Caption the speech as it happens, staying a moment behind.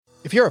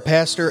If you're a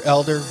pastor,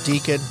 elder,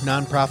 deacon,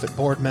 nonprofit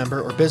board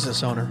member, or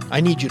business owner,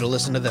 I need you to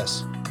listen to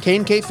this.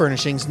 K&K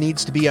Furnishings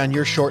needs to be on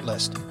your short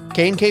list.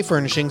 K&K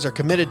Furnishings are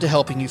committed to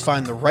helping you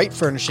find the right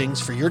furnishings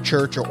for your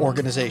church or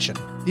organization.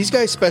 These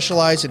guys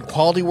specialize in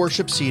quality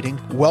worship seating,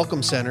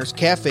 welcome centers,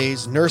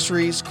 cafes,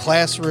 nurseries,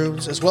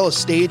 classrooms, as well as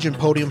stage and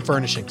podium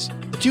furnishings.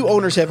 The two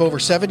owners have over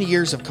 70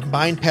 years of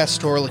combined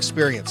pastoral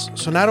experience,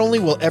 so not only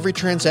will every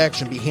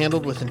transaction be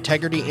handled with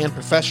integrity and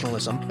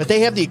professionalism, but they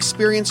have the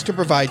experience to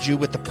provide you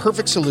with the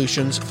perfect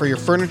solutions for your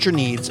furniture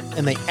needs,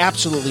 and they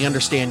absolutely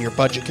understand your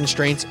budget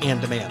constraints and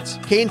demands.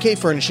 K&K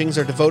Furnishings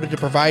are devoted to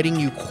providing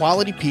you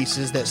quality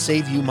pieces that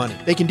save you money.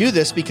 They can do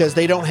this because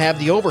they don't have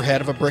the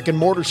overhead of a brick and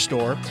mortar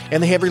store,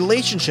 and they have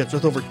relationships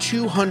with over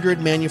 200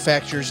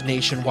 manufacturers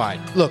nationwide.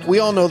 Look, we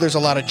all know there's a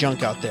lot of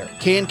junk out there.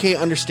 K&K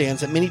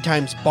understands that many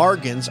times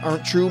bargains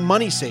aren't true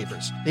money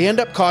savers. They end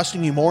up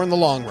costing you more in the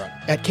long run.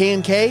 At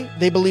K&K,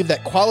 they believe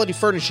that quality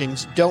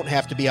furnishings don't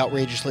have to be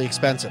outrageously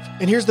expensive.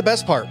 And here's the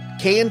best part.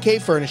 K&K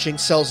Furnishing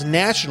sells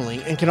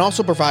nationally and can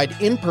also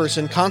provide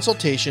in-person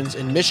consultations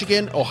in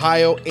Michigan,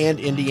 Ohio, and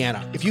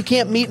Indiana. If you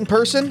can't meet in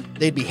person,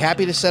 they'd be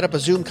happy to set up a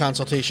Zoom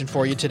consultation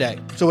for you today.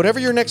 So whatever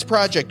your next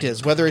project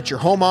is, whether it's your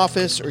home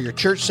office or your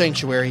church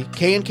sanctuary,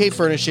 K&K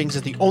Furnishings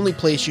is the only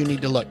place you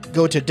need to look.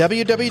 Go to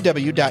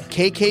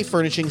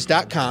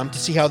www.kkfurnishings.com to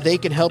see how they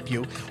can help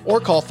you,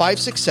 or call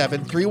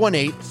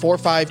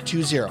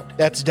 567-318-4520.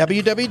 That's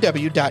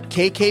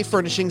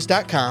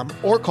www.kkfurnishings.com,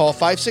 or call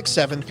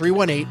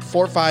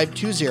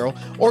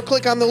 567-318-4520, or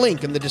click on the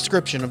link in the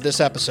description of this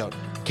episode.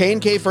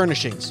 K&K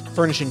Furnishings,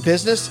 furnishing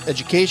business,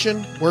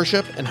 education,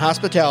 worship, and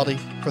hospitality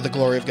for the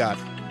glory of God.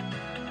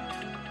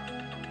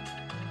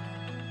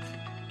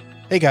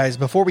 Hey guys,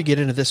 before we get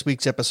into this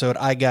week's episode,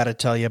 I gotta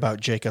tell you about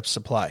Jacobs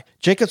Supply.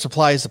 Jacobs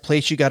Supply is the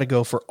place you gotta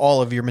go for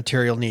all of your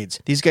material needs.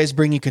 These guys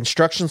bring you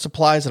construction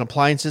supplies and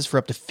appliances for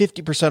up to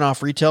 50%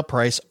 off retail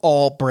price,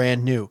 all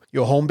brand new.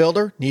 You a home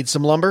builder? Need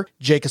some lumber?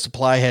 Jacobs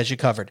Supply has you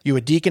covered. You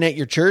a deacon at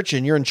your church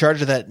and you're in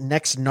charge of that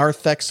next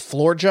Narthex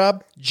floor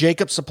job?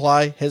 Jacobs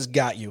Supply has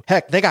got you.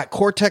 Heck, they got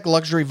Cortec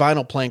luxury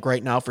vinyl plank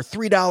right now for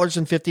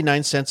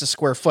 $3.59 a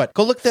square foot.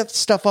 Go look that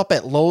stuff up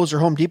at Lowe's or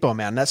Home Depot,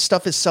 man. That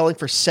stuff is selling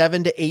for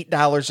 $7 to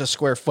 $8 a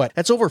square foot.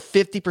 That's over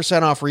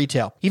 50% off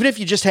retail. Even if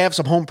you just have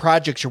some home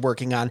projects you're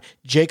working on,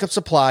 Jacobs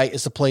Supply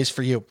is the place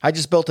for you. I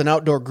just built an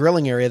outdoor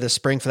grilling area this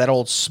spring for that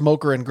old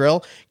smoker and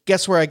grill.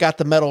 Guess where I got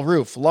the metal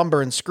roof,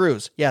 lumber, and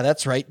screws? Yeah,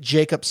 that's right,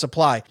 Jacobs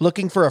Supply.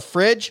 Looking for a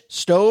fridge,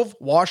 stove,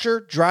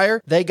 washer,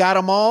 dryer? They got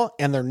them all,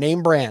 and they're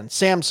name brand.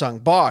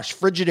 Samsung, Bosch,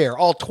 Frigidaire,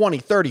 all 20,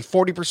 30,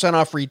 40%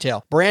 off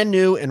retail. Brand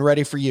new and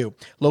ready for you.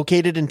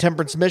 Located in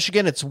Temperance,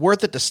 Michigan, it's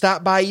worth it to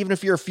stop by even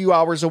if you're a few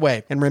hours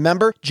away. And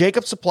remember,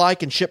 Jacobs Supply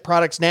can ship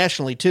products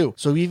nationally too,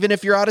 so even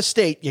if you're out of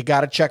state, you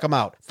gotta check them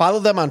out. Follow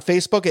them on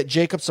Facebook at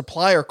Jacobs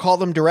Supply or call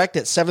them direct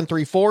at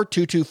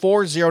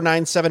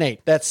 734-224-0978.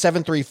 That's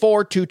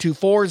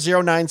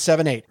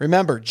 734-224-0978.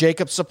 Remember,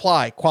 Jacobs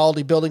Supply,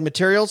 quality building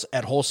materials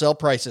at wholesale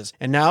prices.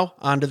 And now,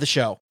 on to the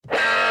show.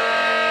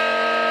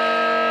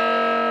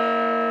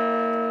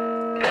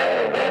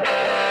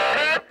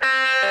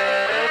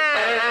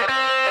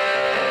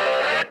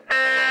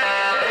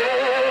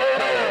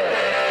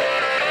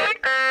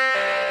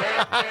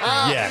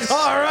 Yes.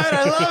 All right,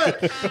 I love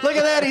it. Look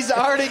at that. He's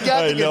already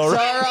got the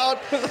guitar out.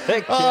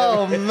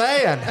 Oh,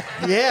 man.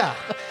 Yeah.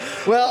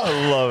 Well,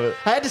 I love it.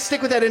 I had to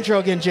stick with that intro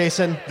again,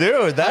 Jason.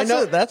 Dude,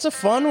 that's a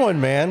fun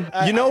one, man.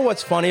 You know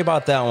what's funny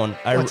about that one?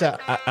 What's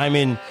that? I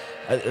mean,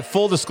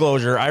 full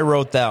disclosure, I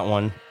wrote that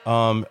one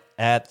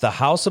at the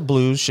House of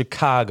Blues,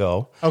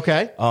 Chicago.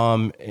 Okay.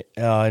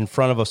 In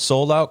front of a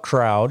sold-out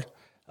crowd.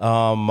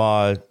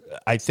 I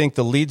think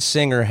the lead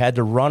singer had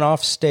to run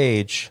off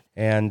stage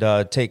and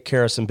take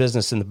care of some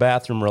business in the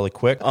bathroom really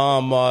quick.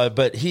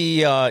 But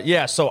he,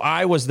 so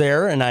I was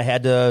there and I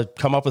had to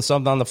come up with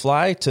something on the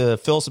fly to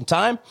fill some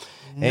time.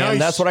 Nice.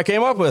 And that's what I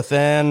came up with.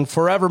 And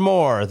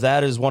Forevermore,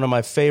 that is one of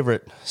my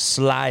favorite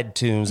slide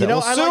tunes. That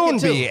will soon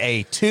be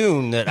a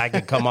tune that I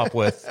can come up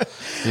with.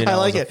 I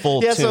like it.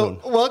 Full tune.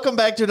 So welcome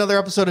back to another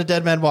episode of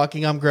Dead Man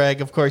Walking. I'm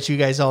Greg. Of course, you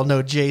guys all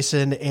know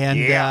Jason.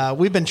 And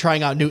we've been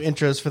trying out new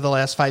intros for the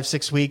last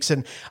 5-6 weeks.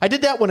 And I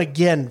did that one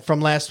again from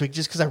last week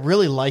just because I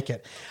really like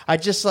it. I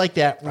just like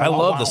that. I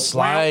love the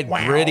slide,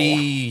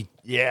 gritty.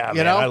 Yeah,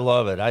 man, I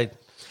love it.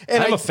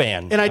 I'm a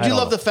fan. And I do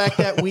love the fact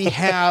that we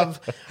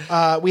have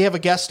a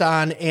guest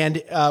on,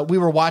 and we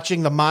were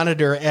watching the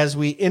monitor as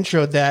we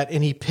introed that,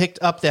 and he picked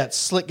up that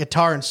slick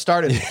guitar and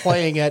started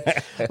playing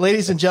it.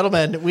 Ladies and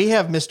gentlemen, we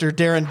have Mr.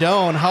 Darren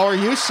Doan. How are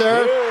you,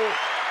 sir?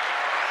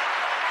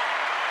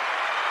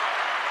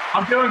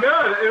 I'm doing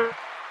good.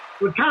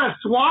 was kind of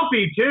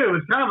swampy too. It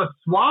was kind of a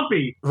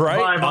swampy Right?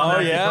 vibe on Oh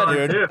that yeah,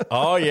 guitar, dude. too.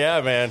 Oh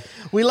yeah, man.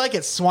 We like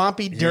it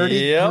swampy, dirty,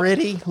 Yep.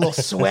 gritty, a little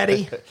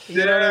sweaty.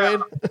 You know what I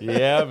mean?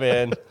 Yeah,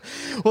 man.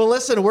 Well,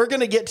 listen, we're going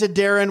to get to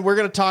Darren. We're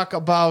going to talk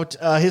about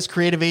his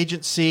creative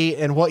agency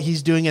and what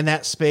he's doing in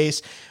that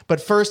space. But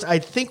first, I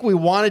think we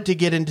wanted to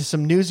get into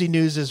some newsy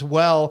news as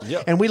well.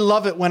 Yep. And we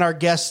love it when our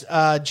guests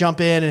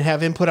jump in and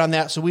have input on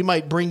that. So we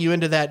might bring you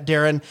into that,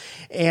 Darren.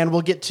 And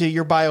we'll get to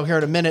your bio here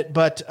in a minute.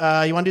 But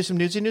you want to do some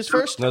newsy news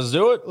first? Let's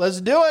do it.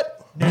 Let's do it.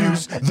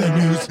 News, the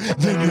news,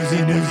 the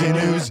newsy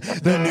news,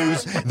 the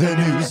news, the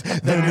news,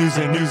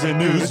 the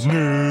news,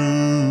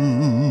 news.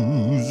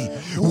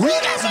 We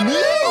got some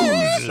news.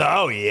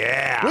 Oh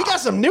yeah. We got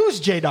some news,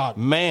 J-Dog.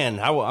 Man,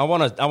 I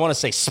want to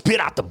say spit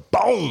out the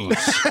bones.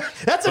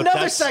 That's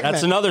another segment.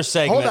 That's another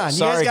segment. Hold on.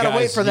 Sorry, you guys got to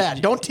wait guys. for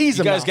that. Don't tease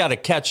You them guys now. got to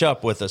catch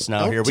up with us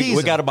now. Don't Here tease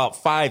we got them.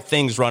 about 5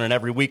 things running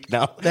every week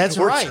now. That's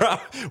We're right.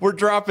 We're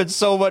dropping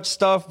so much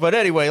stuff. But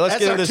anyway, let's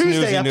That's get our into this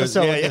Tuesday newsy news.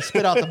 episode. Yeah, yeah.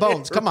 Spit out the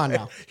bones. Come on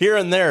now. Here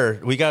and there,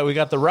 we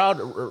got the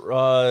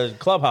Round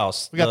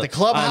Clubhouse. We got the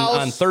clubhouse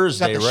on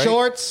Thursday, we got the right?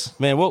 Shorts.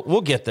 Man,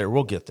 we'll get there.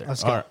 We'll get there.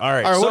 Let's go. All right. All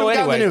right, what So do we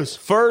got in the anyway, news?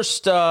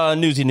 first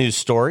newsy news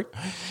story.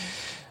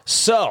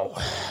 So,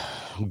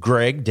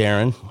 Greg,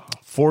 Darren,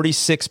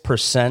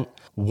 46%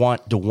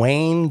 want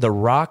Dwayne "The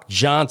Rock"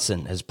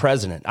 Johnson as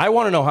president. I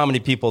want to know how many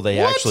people they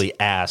actually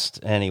asked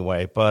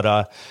anyway, but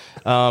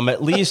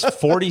at least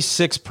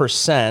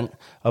 46%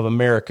 of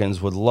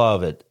Americans would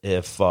love it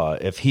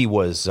if he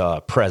was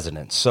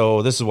president.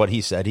 So this is what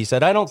he said. He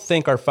said, "I don't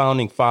think our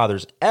founding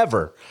fathers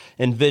ever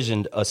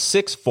envisioned a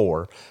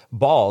 6'4",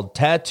 bald,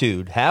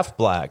 tattooed, half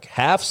black,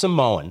 half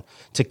Samoan,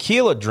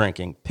 tequila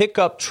drinking,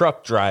 pickup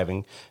truck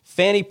driving,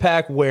 fanny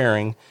pack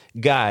wearing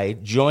guy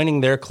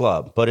joining their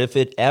club. But if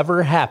it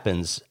ever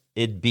happens,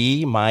 it'd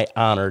be my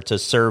honor to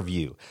serve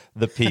you,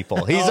 the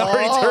people." He's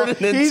already turning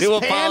He's into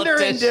a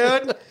pandering,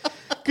 politician. dude.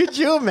 Could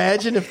you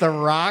imagine if The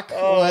Rock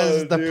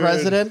was the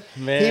president?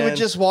 man. He would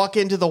just walk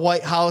into the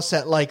White House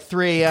at like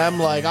 3 a.m.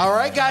 like, all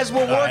right, guys,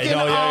 we're working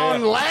know, yeah,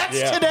 on yeah. lats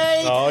Yeah.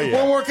 today. Oh,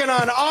 yeah. We're working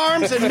on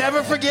arms and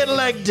never forget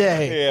leg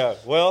day. Yeah,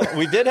 well,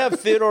 we did have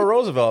Theodore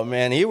Roosevelt,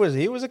 man. He was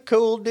a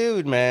cool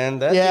dude, man.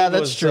 That Yeah, dude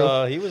that's was,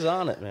 true. He was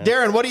on it, man.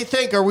 Darren, what do you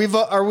think? Are we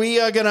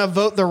going to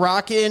vote The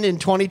Rock in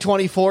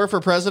 2024 for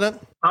president?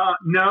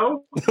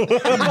 No.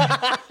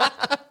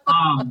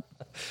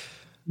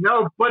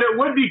 No, but it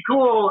would be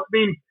cool. I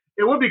mean,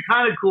 it would be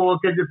kind of cool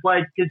because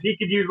he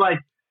could use like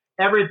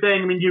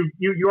everything. I mean, you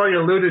already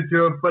alluded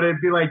to it, but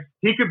it'd be like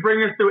he could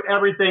bring us through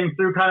everything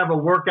through kind of a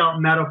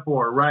workout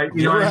metaphor, right?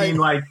 You know what I mean?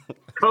 Like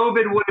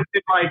COVID would have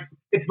been like,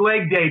 it's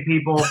leg day,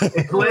 people.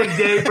 It's leg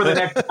day for the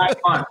next 5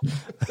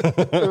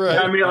 months.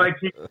 Right. I mean, like,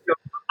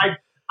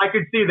 I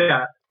could see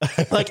that.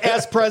 Like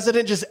as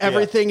president, just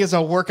everything is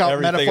a workout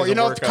Everything metaphor. is You a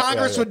know, if workout,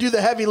 Congress yeah. would do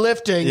the heavy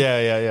lifting. Yeah.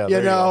 You There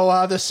you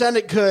know, the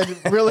Senate could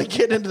really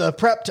get into the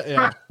prep.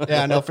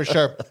 Yeah, no, for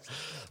sure.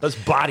 Let's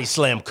body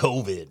slam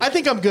COVID. I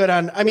think I'm good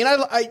on. I mean,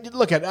 I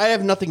look at. I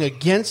have nothing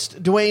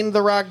against Dwayne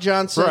 "The Rock"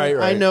 Johnson. Right.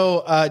 I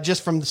know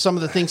just from some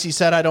of the things he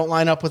said, I don't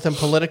line up with him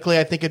politically.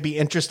 I think it'd be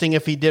interesting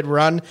if he did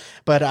run,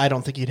 but I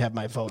don't think he'd have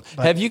my vote.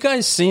 But, Have you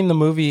guys seen the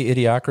movie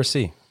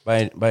Idiocracy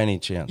by any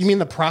chance? you mean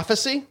the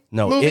Prophecy?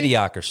 No, movie?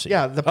 Idiocracy.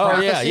 Yeah, the Oh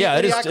Prophecy. yeah.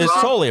 It's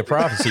Idiocracy? totally a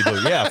prophecy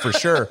movie. Yeah, for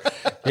sure.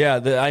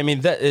 Yeah, I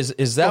mean that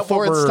is that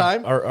Before what its we're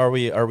time? are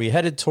we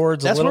headed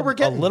towards That's a where little we're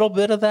getting. a little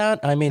bit of that?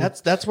 I mean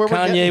That's where we're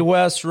Kanye getting.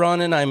 West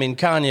running. I mean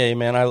Kanye,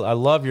 man, I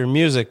love your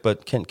music,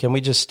 but can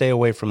we just stay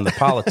away from the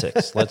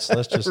politics? Let's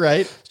just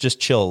Right. just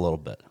chill a little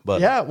bit.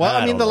 But Yeah. Well, I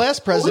mean, don't the know.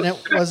 last president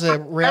was a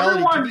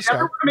reality TV Everyone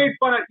star. made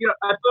fun of.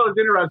 I thought it was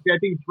interesting. I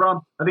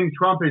think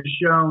Trump has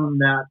shown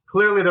that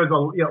clearly there's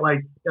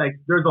like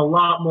there's a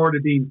lot more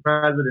to being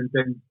president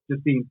than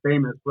just being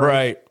famous,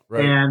 right?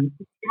 Right. And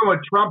even what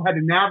Trump had to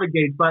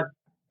navigate, but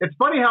it's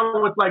funny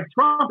how with like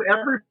Trump,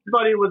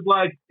 everybody was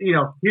like,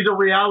 he's a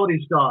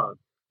reality star.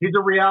 He's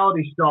a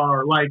reality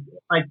star, like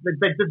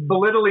this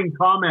belittling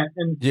comment,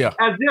 and Yeah.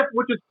 as if,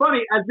 which is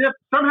funny, as if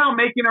somehow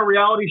making a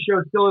reality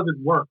show still isn't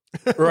work.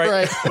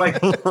 Right.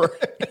 Like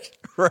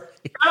Right.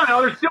 I don't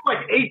know, there's still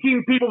like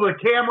 18 people with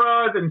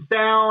cameras and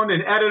sound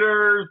and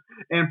editors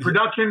and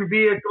production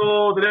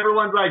vehicles, and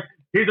everyone's like,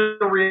 he's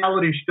a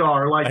reality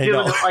star. Like, I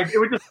know. it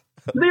was just,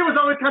 to me, it was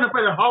always kind of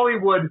funny that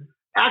Hollywood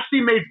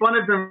actually made fun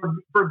of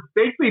him for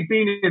basically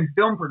being in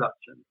film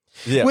production.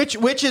 Yeah.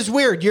 Which is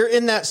weird. You're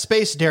in that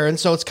space, Darren.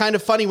 So it's kind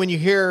of funny when you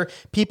hear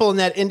people in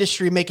that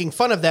industry making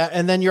fun of that,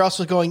 and then you're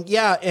also going,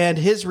 yeah, and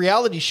his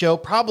reality show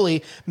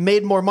probably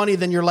made more money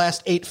than your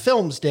last 8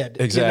 films did.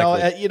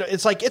 Exactly.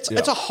 It's like it's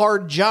a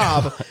hard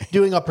job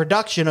doing a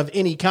production of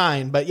any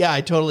kind. But yeah,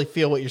 I totally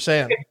feel what you're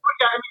saying.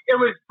 Yeah, I mean, it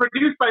was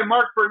produced by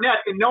Mark Burnett,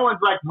 and no one's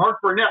like, Mark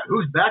Burnett,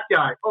 who's that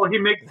guy? Oh, he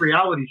makes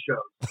reality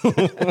shows.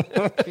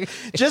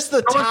 Just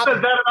the No one top,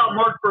 says that about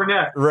Mark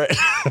Burnett. Right.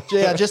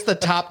 yeah, just the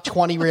top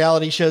 20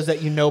 reality shows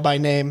that you know by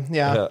name.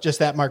 Yeah, Yeah. just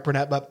that Mark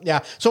Burnett. But yeah.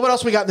 So what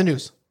else we got in the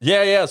news?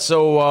 Yeah.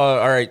 So,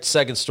 all right.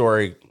 Second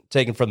story.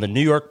 taken from the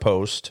New York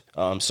Post.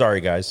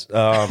 Sorry, guys.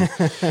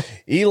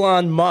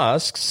 Elon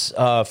Musk's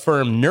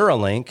firm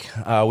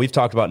Neuralink, we've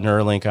talked about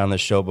Neuralink on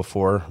this show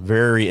before.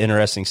 Very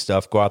interesting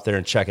stuff. Go out there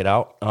and check it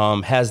out.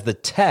 Has the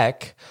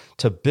tech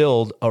to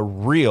build a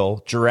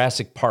real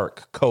Jurassic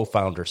Park,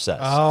 co-founder says.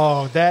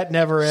 Oh, that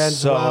never ends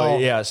So,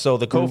 well. yeah, so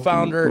the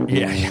co-founder,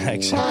 yeah,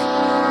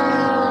 exactly.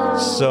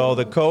 So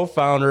the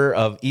co-founder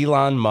of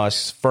Elon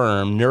Musk's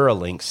firm,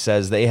 Neuralink,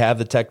 says they have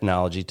the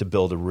technology to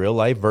build a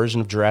real-life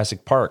version of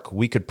Jurassic Park.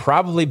 We could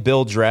probably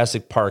build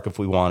Jurassic Park if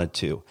we wanted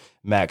to.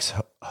 Max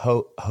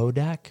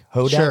Hodak?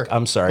 Sure.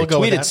 I'm sorry. We'll go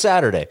with Tweeted that.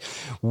 Saturday.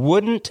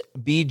 Wouldn't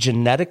be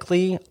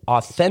genetically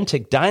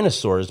authentic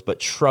dinosaurs,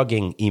 but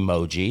shrugging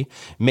emoji.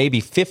 Maybe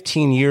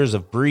 15 years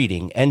of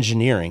breeding,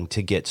 engineering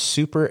to get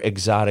super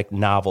exotic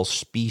novel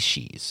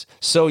species.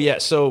 So, yeah.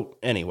 So,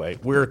 anyway,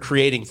 we're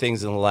creating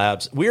things in the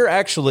labs. We're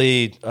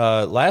actually,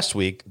 last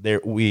week,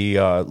 we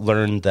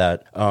learned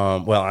that,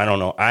 well, I don't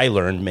know. I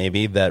learned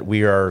maybe that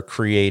we are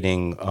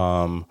creating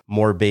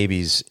more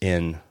babies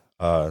in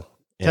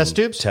Test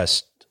tubes?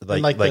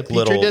 Like the Petri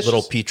little dishes?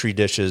 little petri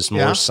dishes. More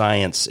Yeah.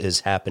 science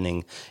is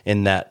happening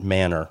in that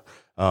manner.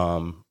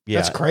 Yeah,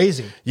 That's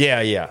crazy.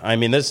 Yeah. I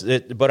mean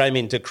but I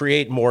mean to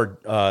create more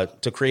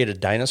to create a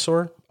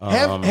dinosaur.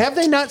 Have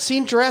they not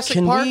seen Jurassic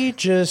Can Park? we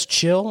just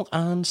chill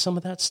on some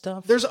of that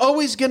stuff? There's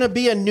always going to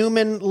be a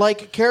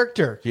Newman-like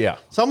character. Yeah.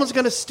 Someone's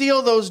going to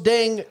steal those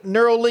dang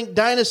Neuralink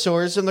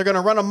dinosaurs, and they're going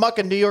to run amok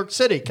in New York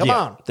City. Come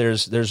on.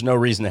 There's no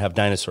reason to have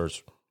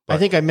dinosaurs. I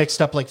think I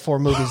mixed up like 4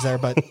 movies there,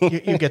 but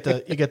you get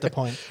the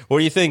point. What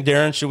do you think,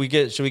 Darren? Should we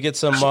get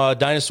some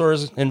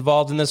dinosaurs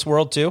involved in this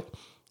world too?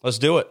 Let's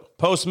do it.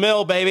 Post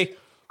mill, baby.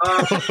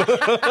 I'm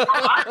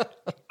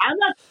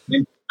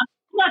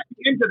not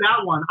into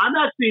that one. I'm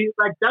actually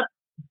like that.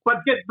 But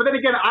then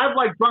again, I've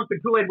like drunk the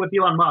Kool-Aid with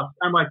Elon Musk.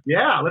 I'm like,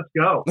 yeah, let's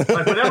go. Like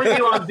whatever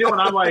Elon's doing,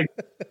 I'm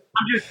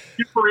just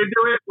super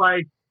into it.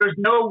 Like there's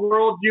no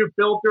worldview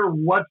filter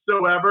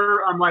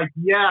whatsoever. I'm like,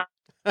 yeah,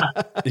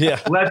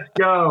 let's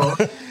go.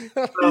 So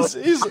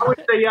I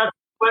would say yes,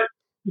 but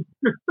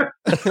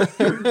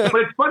but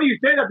it's funny you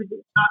say that because,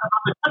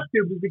 about the test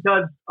tubes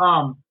because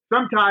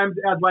sometimes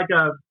as like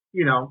a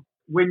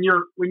when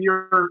you're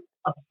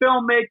a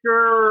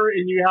filmmaker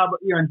and you have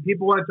and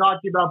people want to talk to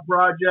you about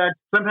projects,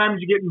 sometimes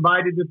you get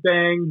invited to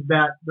things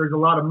that there's a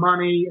lot of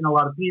money and a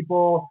lot of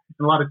people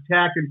and a lot of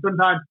tech, and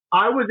sometimes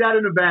I was at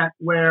an event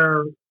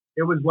where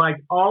it was like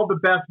all the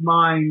best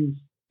minds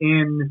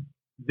in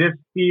this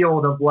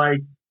field of like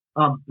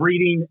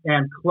breeding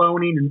and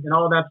cloning and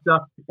all that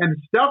stuff. And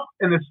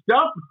the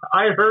stuff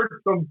I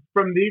heard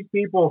from these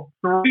people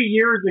 3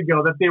 years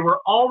ago that they were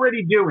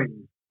already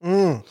doing.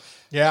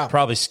 Yeah.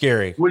 Probably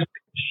scary. Was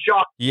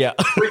shocking. Yeah.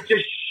 It was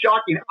just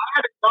shocking. I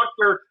had a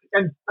doctor,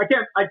 and I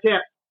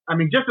can't. I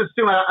mean, just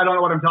assume I don't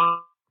know what I'm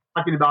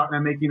talking about, and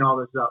I'm making all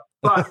this up.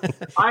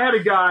 But I had a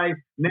guy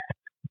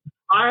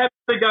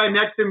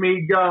next to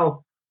me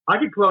go, I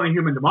could clone a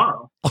human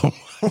tomorrow.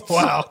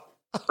 Wow.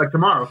 Like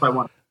tomorrow if I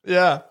want.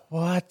 Yeah.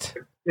 What?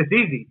 It's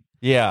easy.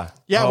 Yeah.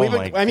 Yeah, Oh we've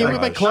my been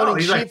gosh. cloning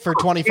He's sheep like, for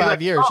he's 25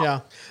 like, years. Yeah.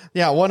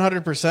 Yeah,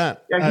 100%.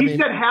 Yeah, he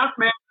said half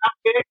man, half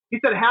pig. He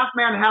said half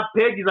man, half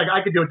pig. He's like,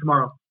 I could do it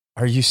tomorrow.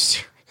 Are you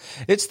serious?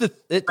 It's the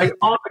Like,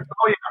 oh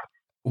yeah.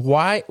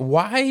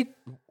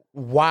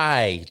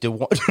 why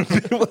do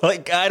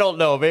like I don't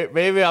know,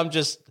 maybe I'm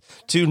just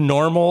too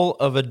normal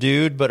of a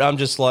dude, but I'm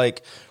just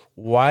like,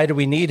 why do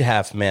we need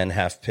half man,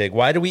 half pig?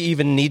 Why do we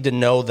even need to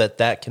know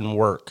that can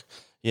work?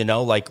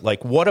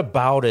 Like what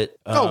about it?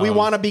 We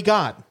want to be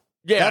God.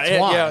 Yeah, That's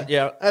why.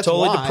 yeah. That's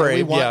Totally why depraved.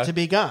 we want Yeah. to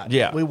be God.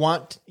 Yeah. We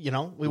want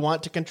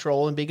to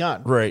control and be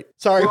God. Right.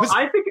 Sorry. Well,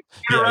 I think it's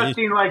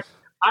interesting.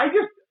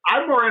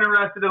 I'm more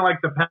interested in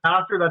like the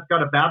pastor that's got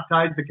to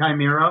baptize the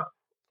chimera,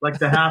 like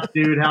the half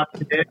dude, half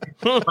pig.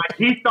 Like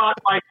he thought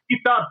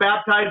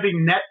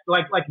baptizing neck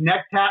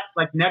tat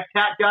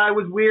guy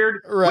was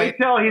weird. Right. Wait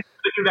till he's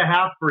the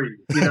half breed.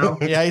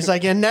 Yeah, he's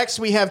like, and next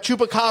we have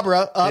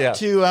Chupacabra up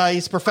to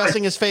he's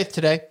professing his faith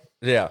today.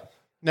 Yeah.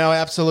 No,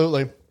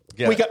 absolutely.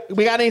 Yeah.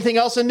 We got anything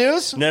else in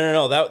news?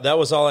 No. That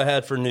was all I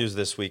had for news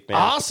this week, man.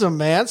 Awesome,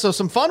 man. So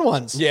some fun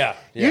ones. Yeah.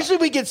 Usually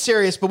we get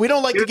serious, but we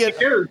don't like to get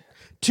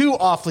too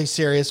awfully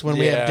serious when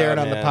we have Yeah, Darren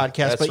on the man. podcast.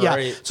 That's But yeah,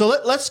 right. so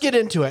let's get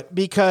into it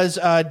because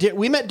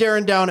we met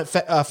Darren down at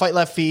Fight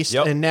Left Feast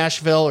Yep. in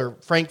Nashville or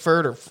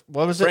Frankfurt or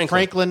what was it?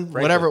 Franklin,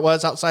 whatever it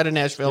was outside of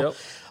Nashville Yep.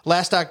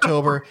 last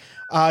October.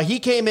 He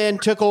came in,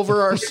 took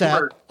over our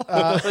set.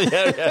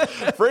 yeah.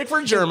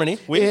 Frankfurt, Germany.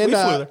 We flew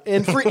there.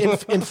 in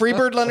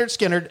Freebird Leonard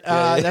Skinner.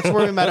 That's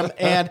where we met him.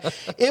 And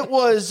it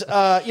was,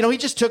 he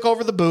just took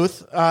over the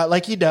booth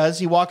like he does.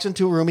 He walks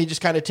into a room, he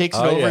just kind of takes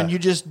it over, yeah. and you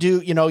just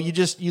do, you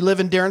live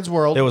in Darren's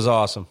world. It was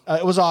awesome.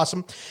 It was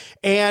awesome.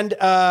 And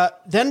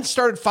then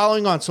started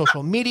following on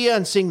social media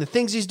and seeing the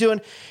things he's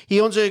doing. He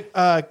owns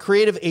a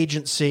creative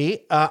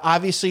agency,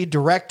 obviously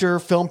director,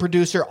 film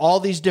producer, all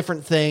these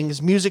different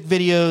things, music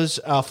videos,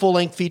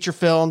 full-length feature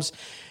films,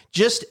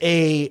 just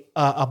a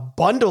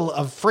bundle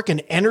of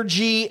freaking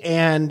energy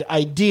and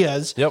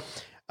ideas. Yep.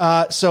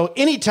 So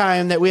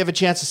anytime that we have a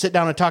chance to sit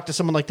down and talk to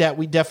someone like that,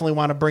 we definitely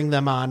want to bring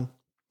them on.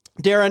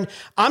 Darren,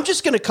 I'm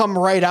just going to come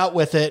right out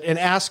with it and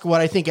ask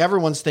what I think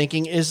everyone's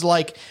thinking is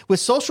like with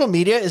social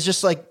media is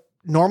just like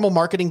normal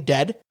marketing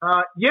dead?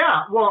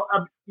 Yeah. Well,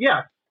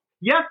 yes.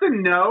 Yes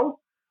and no.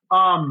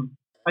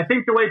 I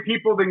think the way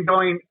people have been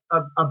going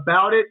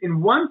about it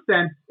in one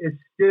sense is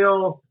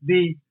still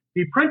the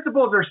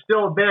principles are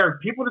still there.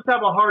 People just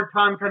have a hard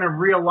time kind of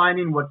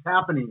realigning what's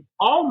happening.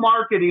 All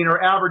marketing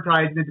or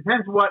advertising, it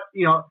depends what,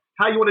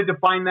 how you want to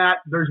define that.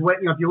 There's way,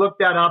 if you look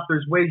that up,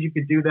 there's ways you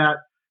could do that.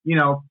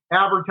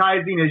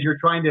 Advertising is you're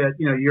trying to,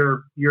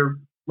 you're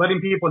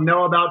letting people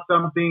know about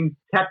something.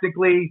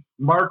 Technically,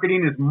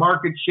 marketing is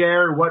market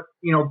share, but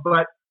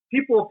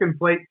people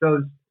conflate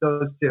those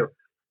two.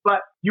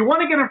 But you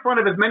want to get in front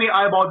of as many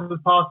eyeballs as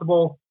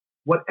possible,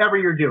 whatever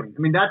you're doing. I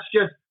mean, that's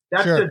just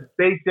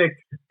basic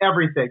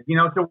everything,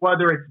 so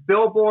whether it's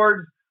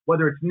billboards,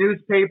 whether it's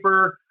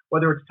newspaper,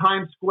 whether it's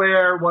Times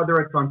Square, whether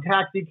it's on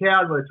taxi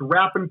cabs, whether it's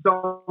wrapping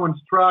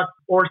someone's truck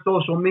or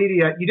social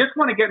media, you just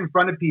want to get in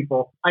front of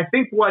people. I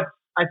think what's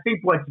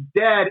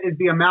dead is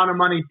the amount of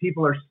money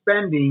people are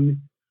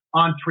spending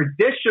on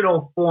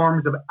traditional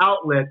forms of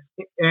outlets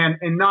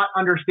and not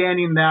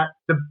understanding that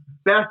the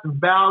best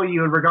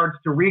value in regards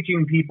to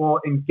reaching people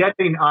and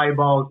getting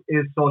eyeballs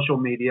is social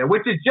media,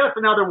 which is just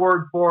another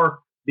word for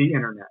the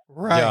internet.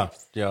 Right.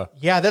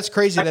 Yeah. That's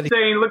crazy. I'm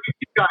saying, look at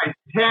you guys,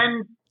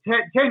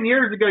 10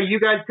 years ago, you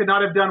guys could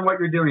not have done what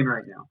you're doing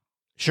right now.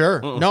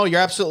 Sure. No, you're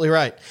absolutely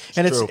right.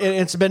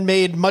 It's been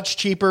made much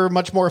cheaper,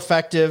 much more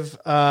effective.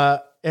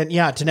 And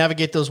yeah, to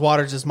navigate those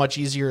waters is much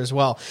easier as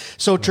well.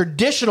 So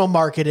traditional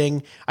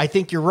marketing, I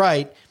think you're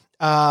right.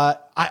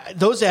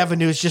 Those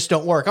avenues just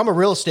don't work. I'm a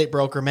real estate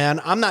broker,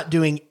 man. I'm not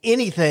doing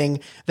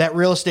anything that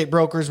real estate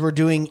brokers were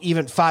doing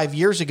even 5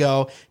 years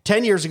ago.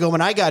 10 years ago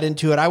when I got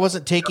into it, I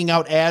wasn't taking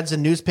out ads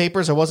in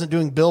newspapers. I wasn't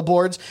doing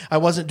billboards. I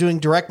wasn't doing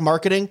direct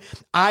marketing.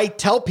 I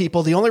tell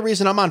people the only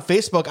reason I'm on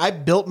Facebook, I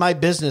built my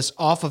business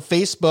off of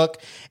Facebook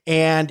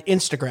and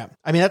Instagram.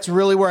 I mean, that's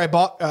really where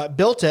I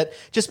built it,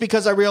 just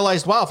because I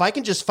realized, wow, if I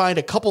can just find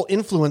a couple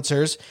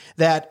influencers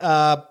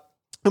that,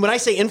 and when I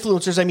say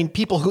influencers, I mean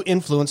people who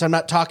influence. I'm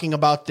not talking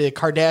about the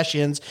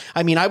Kardashians.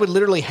 I mean, I would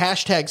literally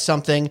hashtag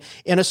something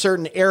in a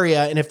certain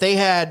area, and if they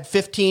had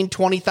 15,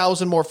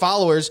 20,000 more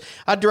followers,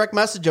 I'd direct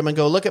message them and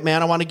go, look,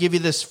 man, I want to give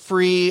you this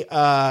free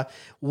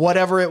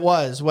whatever it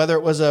was, whether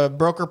it was a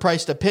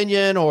broker-priced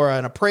opinion or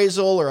an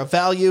appraisal or a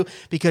value,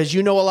 because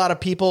you know a lot of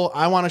people.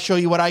 I want to show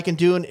you what I can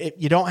do, and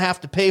you don't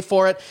have to pay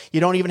for it. You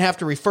don't even have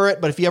to refer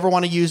it, but if you ever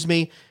want to use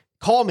me,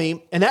 call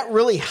me. And that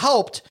really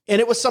helped. And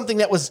it was something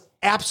that was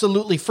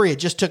absolutely free. It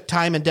just took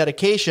time and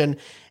dedication.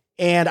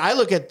 And I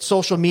look at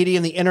social media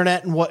and the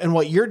internet and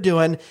what you're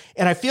doing,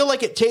 and I feel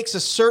like it takes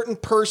a certain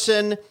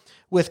person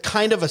with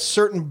kind of a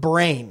certain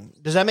brain.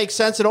 Does that make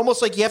sense? It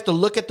almost like you have to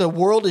look at the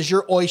world as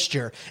your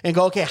oyster and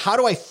go, okay, how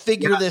do I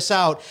figure this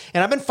out?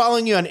 And I've been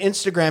following you on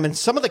Instagram, and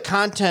some of the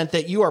content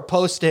that you are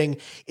posting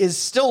is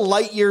still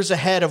light years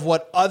ahead of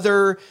what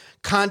other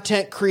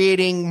content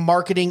creating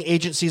marketing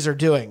agencies are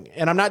doing.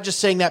 And I'm not just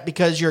saying that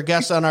because you're a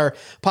guest on our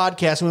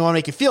podcast and we want to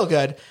make you feel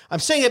good. I'm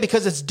saying that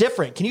because it's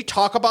different. Can you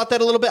talk about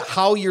that a little bit,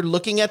 how you're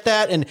looking at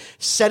that and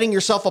setting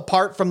yourself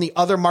apart from the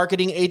other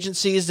marketing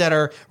agencies that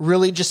are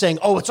really just saying,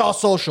 oh, it's all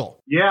social?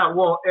 Yeah,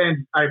 well,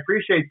 and I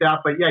appreciate that.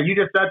 But yeah, you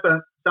just said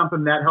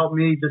something that helped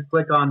me just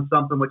click on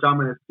something, which I'm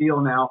going to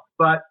steal now.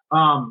 But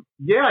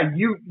yeah,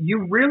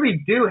 you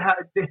really do have,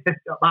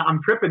 I'm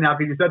tripping now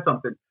because you said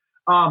something.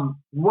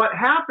 What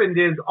happened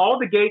is all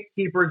the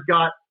gatekeepers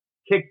got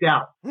kicked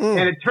out.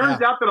 And it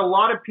turns out that a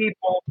lot of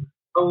people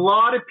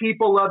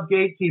love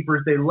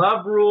gatekeepers. They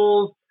love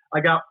rules.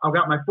 I've got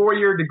my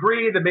 4-year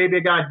degree, then maybe I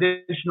got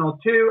additional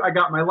 2. I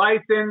got my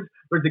license.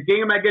 There's a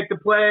game I get to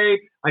play.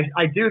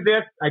 I do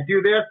this. I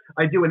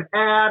do an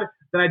ad.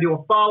 Then I do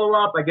a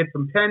follow-up. I get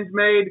some pens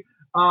made.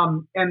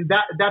 And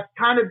that's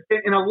kind of,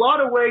 in a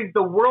lot of ways,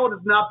 the world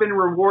has not been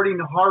rewarding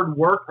hard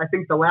work. I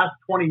think the last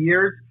 20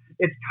 years,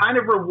 it's kind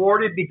of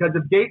rewarded because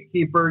of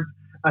gatekeepers,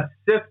 a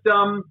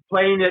system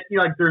playing it,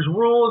 like there's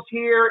rules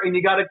here and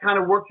you got to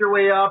kind of work your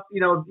way up.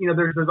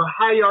 There's a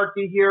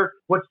hierarchy here.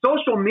 What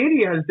social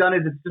media has done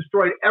is it's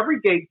destroyed every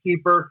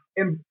gatekeeper,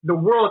 and the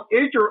world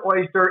is your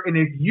oyster. And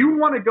if you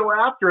want to go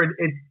after it,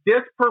 it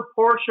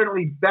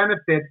disproportionately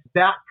benefits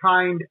that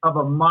kind of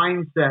a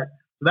mindset.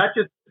 So that's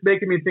just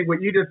making me think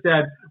what you just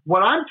said.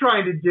 What I'm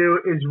trying to do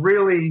is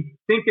really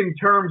think in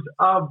terms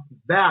of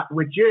that,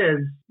 which is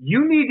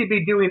you need to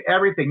be doing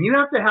everything. You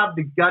have to have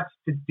the guts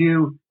to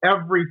do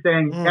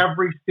everything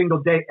every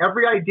single day.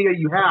 Every idea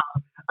you have,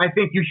 I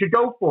think you should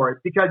go for it,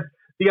 because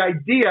the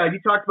idea, you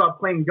talked about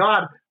playing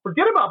God,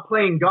 forget about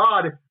playing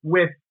God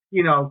with,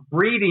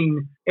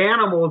 breeding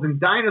animals and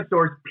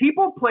dinosaurs.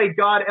 People play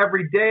God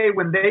every day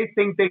when they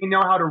think they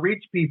know how to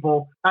reach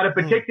people at a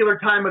particular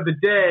time of the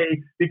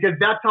day, because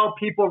that's how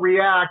people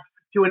react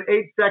to an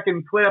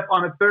 8-second clip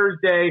on a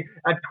Thursday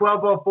at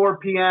 12:04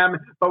 p.m.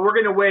 But we're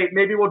going to wait.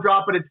 Maybe we'll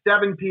drop it at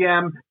 7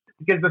 p.m.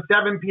 because the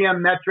 7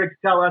 p.m. metrics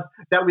tell us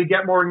that we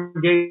get more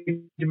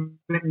engagement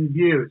and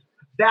views.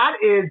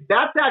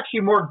 that's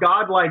actually more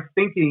godlike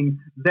thinking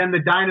than the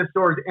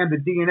dinosaurs and the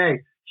DNA.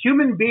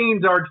 Human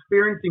beings are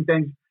experiencing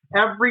things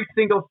every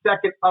single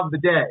second of the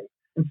day.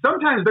 And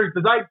sometimes there's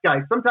the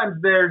zeitgeist. Sometimes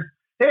there's,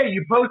 hey,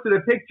 you posted a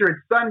picture,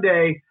 it's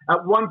Sunday at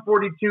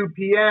 1:42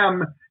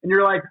 p.m. and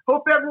you're like,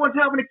 hope everyone's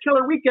having a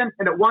killer weekend.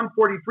 And at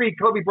 1:43,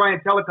 Kobe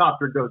Bryant's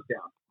helicopter goes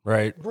down.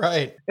 Right.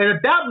 And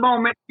at that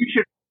moment, you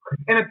should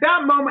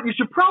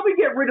probably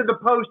get rid of the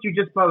post you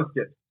just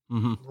posted.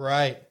 Mm-hmm.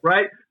 Right.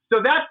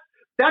 So that's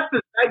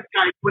the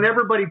zeitgeist when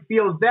everybody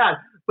feels that.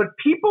 But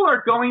people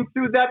are going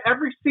through that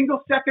every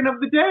single second of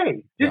the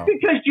day. Just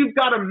because you've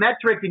got a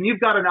metric and you've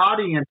got an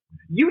audience,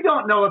 you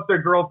don't know if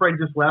their girlfriend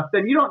just left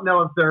them. You don't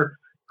know if their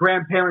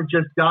grandparent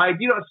just died.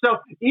 So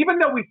even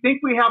though we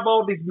think we have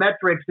all these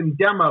metrics and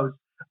demos,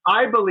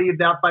 I believe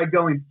that by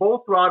going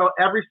full throttle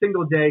every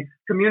single day,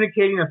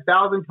 communicating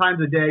 1,000 times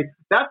a day,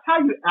 that's how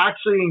you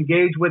actually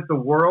engage with the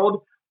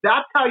world.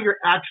 That's how you're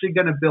actually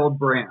going to build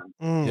brand.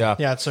 Yeah,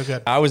 it's so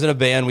good. I was in a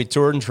band. We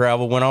toured and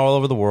traveled, went all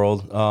over the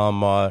world.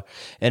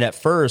 And at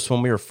first,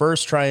 when we were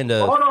first trying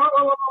to... Whoa.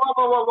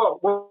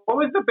 What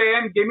was the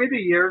band? Give me the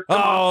year.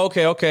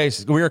 Okay.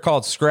 So we were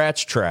called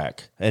Scratch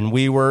Track, and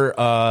we were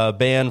a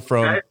band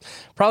from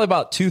probably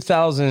about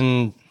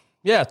 2000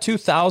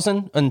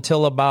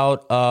 until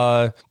about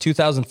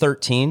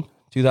 2013,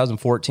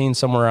 2014,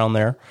 somewhere around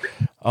there.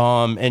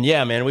 And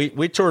yeah, man,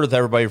 we toured with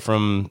everybody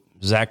from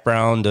Zac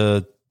Brown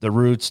to the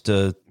Roots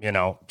to,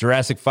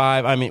 Jurassic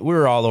 5. I mean, we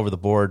were all over the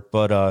board,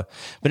 but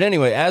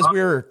anyway, as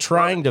we were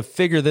trying to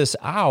figure this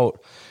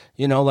out,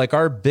 like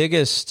our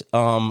biggest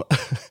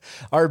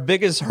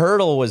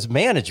hurdle was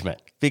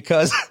management,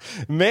 because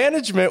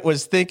management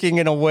was thinking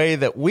in a way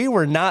that we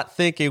were not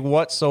thinking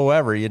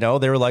whatsoever.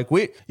 They were like,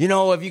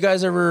 have you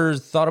guys ever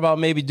thought about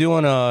maybe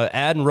doing a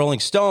ad in Rolling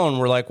Stone?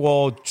 We're like,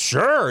 well,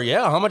 sure.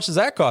 Yeah. How much does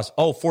that cost?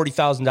 Oh,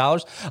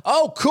 $40,000.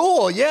 Oh,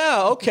 cool.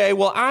 Yeah. Okay.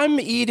 Well, I'm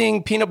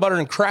eating peanut butter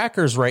and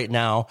crackers right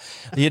now.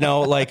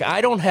 Like I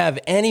don't have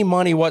any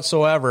money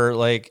whatsoever.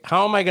 Like,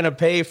 how am I going to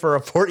pay for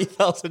a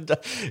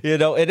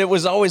 $40,000? And it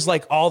was always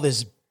like all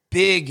this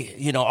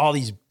big, all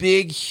these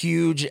big,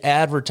 huge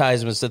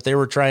advertisements that they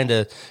were trying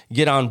to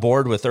get on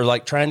board with, or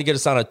like trying to get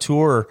us on a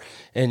tour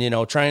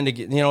and, trying to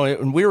get,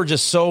 and we were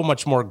just so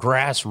much more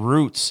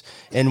grassroots.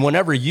 And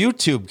whenever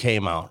YouTube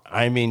came out,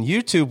 I mean,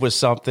 YouTube was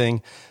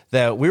something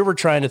that we were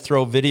trying to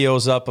throw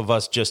videos up of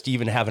us just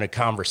even having a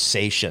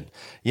conversation.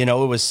 It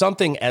was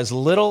something as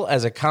little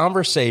as a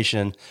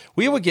conversation.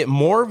 We would get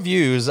more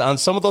views on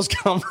some of those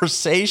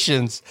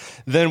conversations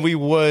than we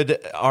would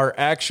our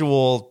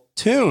actual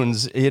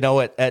tunes,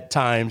 at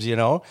times,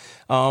 but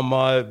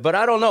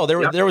I don't know.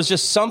 There was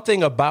just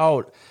something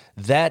about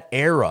that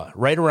era,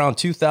 right around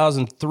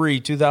 2003,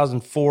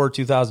 2004,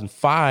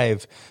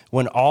 2005,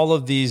 when all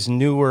of these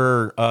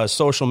newer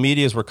social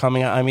medias were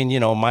coming out. I mean,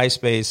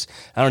 MySpace,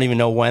 I don't even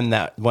know when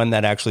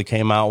that actually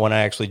came out, when I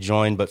actually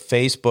joined, but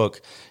Facebook,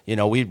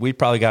 we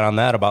probably got on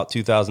that about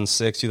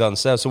 2006,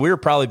 2007. So we were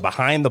probably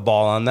behind the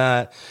ball on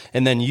that.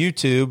 And then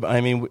YouTube,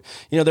 I mean,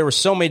 there were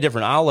so many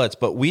different outlets,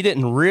 but we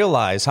didn't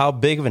realize how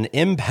big of an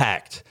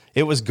impact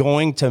it was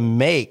going to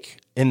make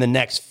in the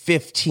next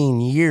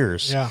 15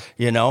 years. Yeah.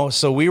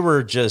 So we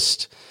were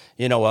just,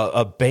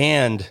 a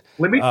band.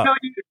 Let me tell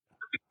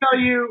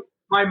you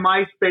my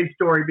MySpace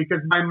story,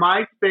 because my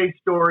MySpace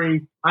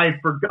story I had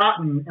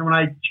forgotten. And when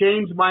I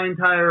changed my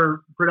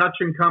entire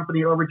production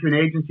company over to an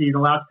agency in the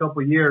last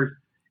couple of years,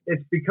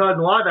 it's because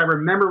a lot of that, I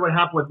remember what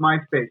happened with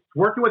MySpace,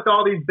 working with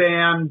all these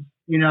bands,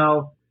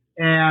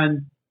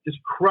 and just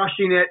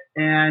crushing it.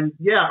 And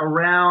yeah,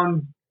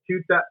 around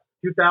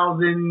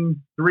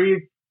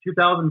 2003,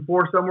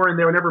 2004, somewhere in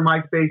there, whenever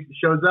MySpace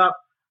shows up,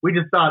 we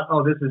just thought,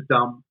 oh, this is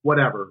dumb,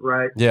 whatever,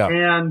 right? Yeah.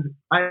 And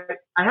I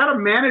had a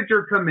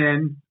manager come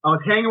in. I was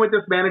hanging with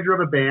this manager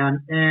of a band,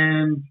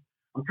 and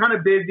I'm kind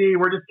of busy.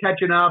 We're just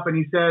catching up. And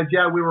he says,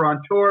 yeah, we were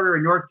on tour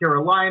in North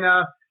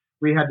Carolina.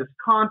 We had this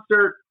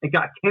concert. It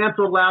got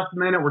canceled last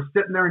minute. We're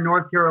sitting there in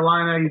North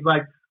Carolina. He's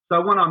like, so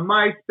I went on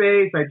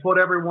MySpace. I told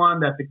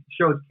everyone that the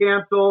show's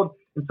canceled.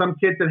 And some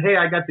kid said, hey,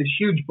 I got this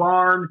huge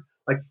barn,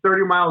 like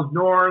 30 miles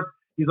north.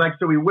 He's like,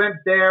 so we went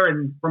there,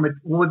 and from it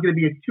was going to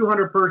be a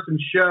 200-person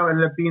show,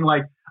 ended up being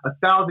like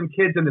 1,000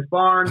 kids in this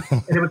barn,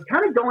 and it was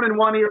kind of going in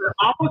one ear,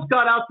 almost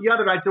got out the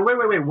other. I said, wait,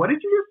 what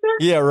did you just say?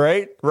 Yeah,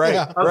 right.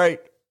 I was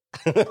like,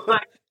 wait.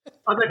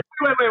 I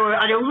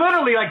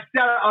literally I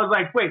was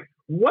like, wait,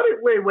 what?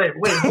 Wait,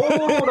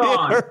 hold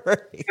on.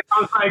 Right. I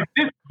was like,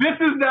 this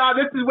is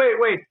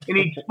wait. And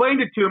he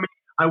explained it to me.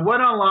 I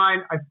went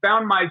online, I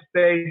found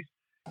MySpace,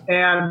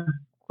 and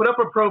put up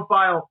a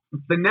profile.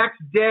 The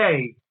next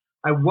day,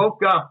 I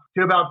woke up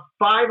to about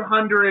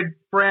 500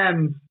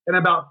 friends and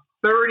about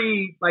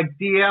 30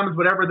 DMs,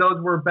 whatever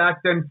those were back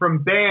then,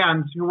 from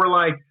bands who were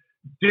like,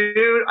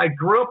 dude, I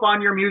grew up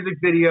on your music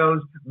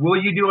videos.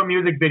 Will you do a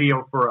music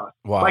video for us?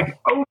 Wow.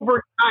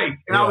 Overnight.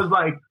 And I was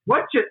like,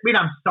 what do you mean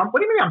I'm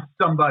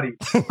somebody?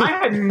 I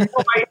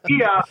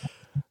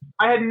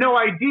had no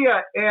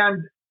idea.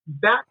 And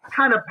that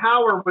kind of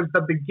power was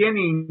the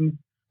beginning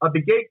of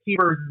the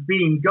gatekeepers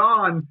being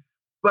gone.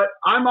 But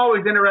I'm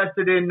always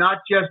interested in not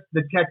just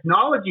the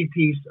technology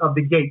piece of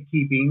the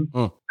gatekeeping,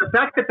 the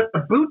fact that the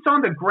boots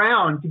on the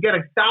ground to get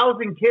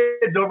 1,000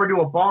 kids over to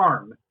a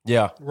barn.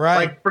 Yeah. Right.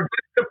 Like, forget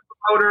the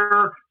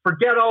promoter,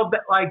 forget all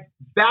that. Like,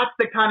 that's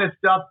the kind of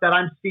stuff that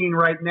I'm seeing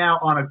right now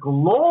on a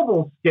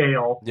global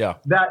scale. Yeah.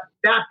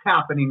 That's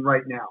happening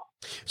right now.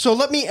 So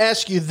let me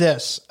ask you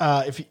this.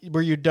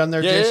 Were you done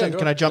there, Jason?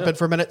 Can I jump in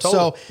for a minute?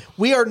 Totally. So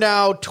we are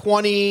now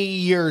 20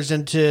 years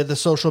into the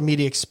social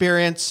media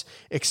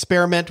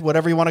experiment,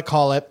 whatever you want to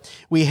call it.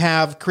 We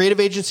have creative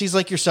agencies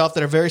like yourself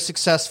that are very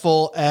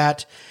successful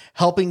at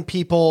helping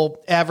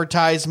people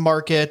advertise,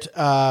 market,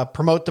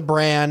 promote the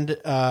brand,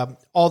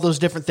 all those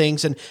different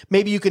things. And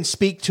maybe you can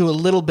speak to a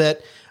little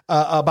bit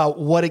about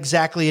what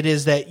exactly it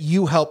is that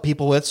you help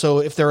people with. So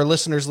if there are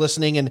listeners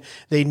listening and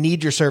they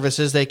need your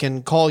services, they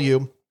can call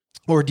you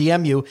or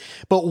DM you.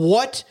 But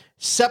what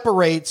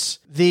separates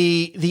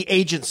the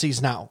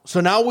agencies now? So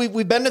now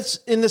we've been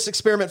in this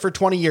experiment for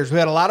 20 years. We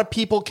had a lot of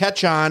people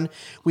catch on.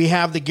 We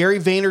have the Gary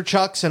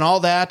Vaynerchuks and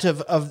all that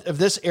of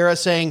this era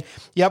saying,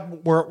 yep,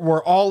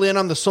 we're all in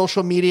on the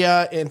social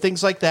media and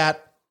things like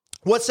that.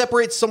 What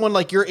separates someone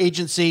like your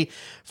agency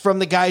from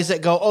the guys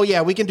that go, oh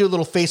yeah, we can do a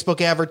little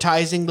Facebook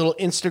advertising, little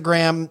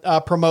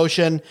Instagram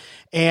promotion,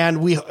 and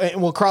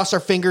we'll cross our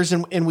fingers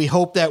and we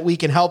hope that we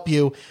can help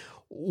you?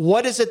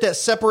 What is it that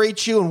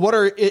separates you, and what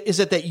is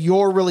it that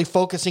you're really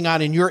focusing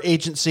on in your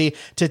agency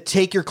to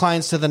take your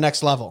clients to the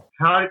next level?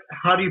 How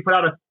do you put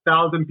out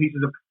 1,000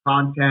 pieces of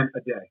content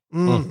a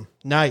day?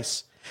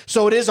 Nice.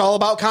 So it is all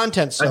about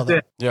content still.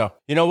 That's it. Yeah.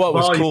 You know what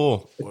was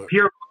cool? It's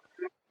pure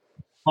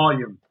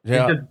volume.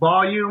 Yeah. It's just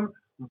volume.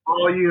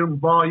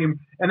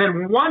 And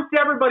then once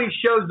everybody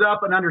shows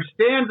up and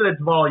understands that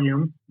it's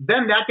volume,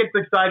 then that gets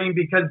exciting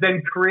because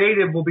then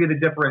creative will be the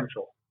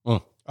differential.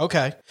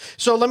 Okay.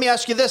 So let me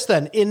ask you this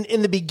then.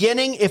 In the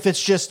beginning, if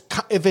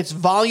it's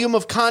volume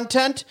of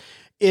content,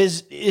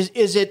 does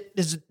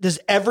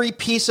every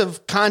piece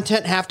of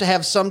content have to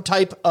have some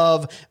type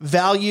of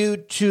value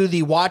to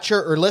the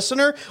watcher or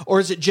listener, or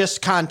is it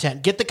just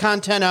content? Get the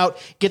content out,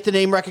 get the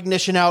name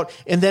recognition out,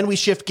 and then we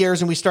shift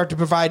gears and we start to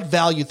provide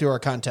value through our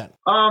content.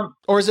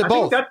 Or is it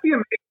both? Think that's the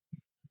amazing.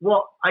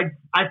 Well, I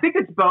think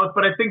it's both,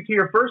 but I think to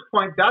your first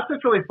point, that's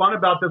what's really fun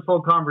about this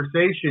whole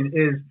conversation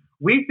is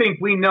we think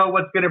we know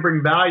what's going to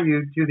bring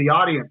value to the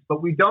audience,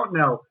 but we don't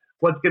know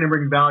what's going to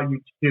bring value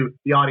to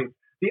the audience.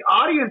 The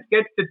audience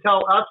gets to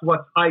tell us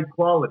what's high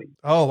quality.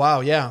 Oh,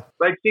 wow. Yeah.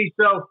 Right. See,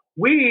 so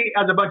we,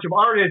 as a bunch of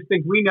artists,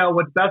 think we know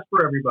what's best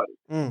for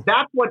everybody.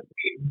 That's what's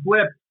being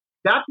flipped.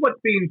 That's what's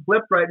being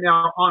flipped right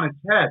now on its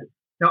head.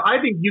 Now, I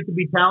think you could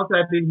be talented.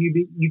 I think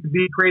you could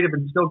be creative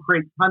and still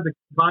create tons of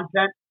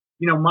content.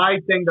 You know, my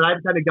thing that I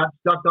kind of got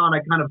stuck on, I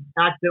kind of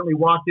accidentally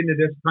walked into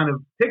this kind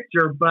of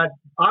picture, but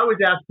I always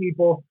ask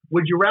people,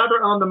 would you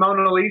rather own the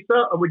Mona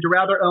Lisa or would you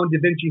rather own Da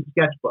Vinci's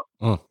sketchbook?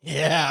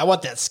 Yeah, I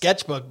want that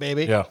sketchbook,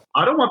 baby. Yeah.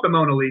 I don't want the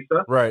Mona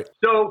Lisa. Right.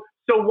 So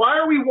why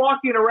are we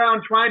walking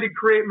around trying to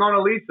create Mona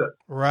Lisas?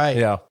 Right.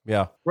 Yeah.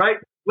 Yeah. Right?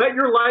 Let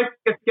your life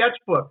be a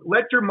sketchbook.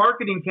 Let your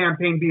marketing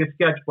campaign be a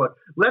sketchbook.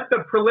 Let the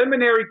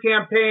preliminary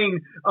campaign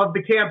of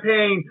the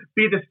campaign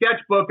be the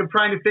sketchbook of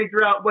trying to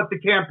figure out what the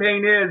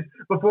campaign is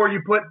before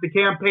you put the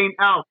campaign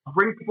out.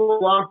 Bring people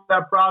along to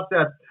that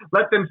process.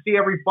 Let them see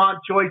every font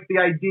choice, the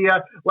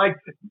idea. Like,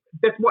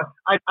 that's what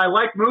I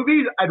like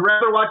movies. I'd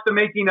rather watch the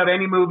making of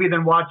any movie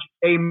than watch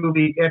a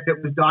movie if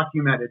it was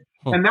documented.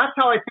 And that's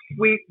how I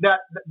think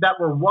that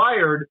we're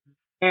wired.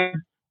 And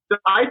so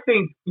I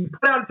think you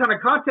put out a ton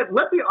of content,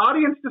 let the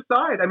audience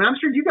decide. I mean, I'm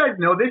sure you guys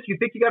know this. You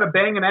think you got to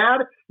bang an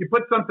ad, you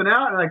put something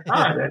out, and like,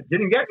 that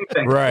didn't get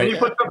anything. Right. And you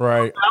put something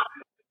out,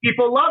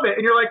 people love it.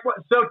 And you're like, what?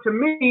 So to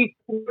me,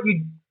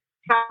 you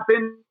tap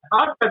in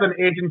us as an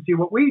agency,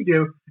 what we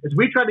do is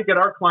we try to get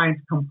our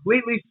clients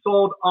completely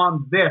sold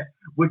on this,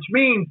 which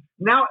means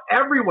now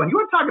everyone, you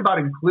want to talk about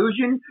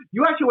inclusion,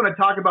 you actually want to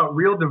talk about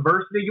real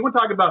diversity, you want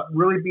to talk about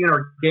really being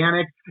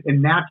organic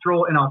and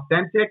natural and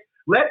authentic.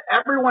 Let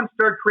everyone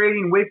start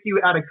creating with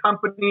you at a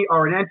company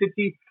or an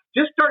entity.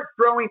 Just start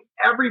throwing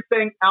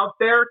everything out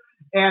there.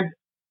 And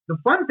the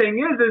fun thing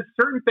is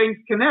certain things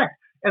connect.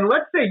 And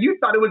let's say you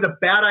thought it was a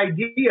bad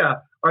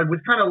idea or it was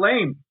kind of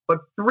lame, but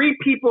 3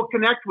 people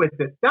connect with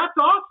it. That's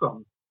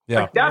awesome.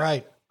 Yeah. Like that's,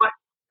 right.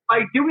 By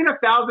doing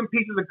 1,000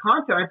 pieces of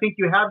content, I think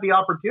you have the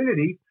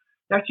opportunity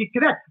to actually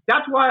connect.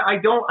 That's why I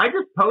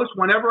just post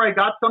whenever I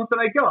got something,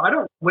 I go. I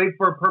don't wait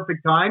for a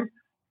perfect time.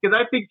 Because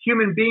I think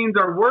human beings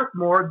are worth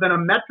more than a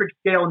metric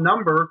scale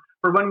number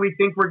for when we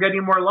think we're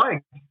getting more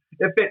likes.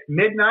 If at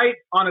midnight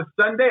on a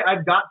Sunday,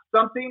 I've got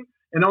something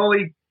and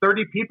only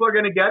 30 people are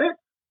going to get it,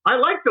 I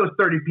like those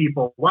 30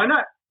 people. Why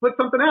not put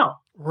something out?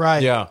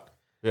 Right. Yeah.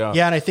 Yeah.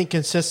 Yeah. And I think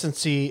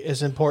consistency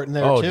is important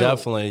there too. too.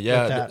 Definitely.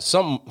 Yeah.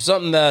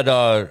 Something that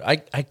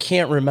I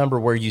can't remember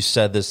where you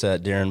said this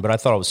at, Darren, but I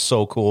thought it was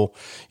so cool.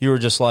 You were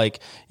just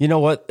like, you know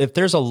what? If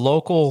there's a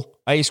local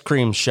ice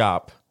cream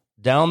shop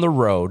down the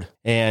road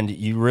and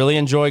you really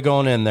enjoy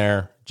going in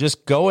there,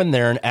 just go in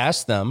there and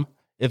ask them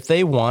if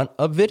they want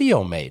a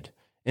video made.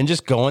 and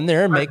just go in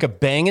there and make a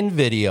banging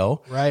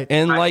video, Right.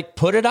 and like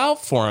put it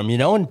out for them,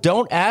 and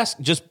don't ask,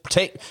 just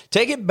take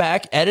it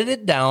back, edit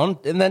it down,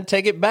 and then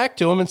take it back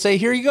to them and say,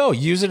 here you go,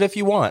 use it if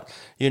you want,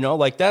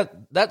 like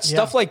that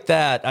stuff like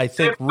that, I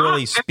think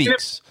really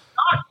speaks.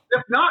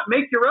 If not,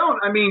 make your own.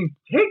 I mean,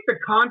 take the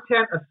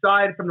content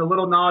aside from the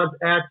Little Nas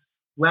X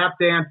lap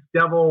dance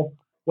devil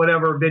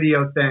whatever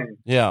video thing.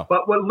 Yeah.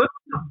 But what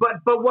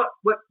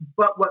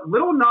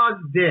Little Nas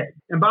did,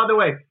 and by the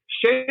way,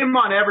 shame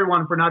on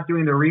everyone for not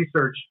doing the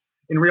research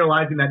and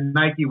realizing that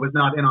Nike was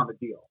not in on the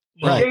deal.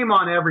 Right. Shame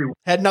on everyone.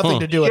 Had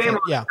nothing to do with Shame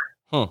it. Yeah.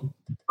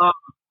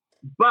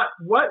 But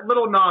what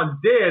Little Nas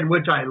did,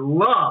 which I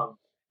love,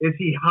 is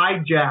he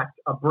hijacked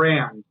a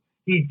brand.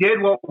 He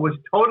did what was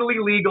totally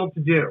legal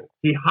to do.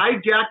 He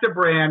hijacked a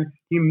brand.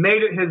 He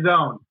made it his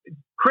own.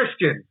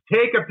 Christians,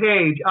 take a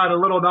page out of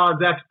Little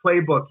Nas X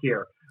playbook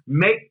here.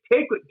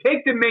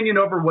 Take dominion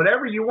over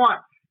whatever you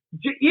want,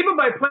 even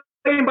by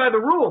playing by the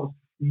rules.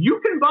 You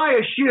can buy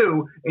a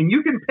shoe and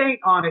you can paint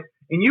on it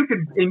and you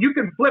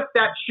can flip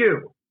that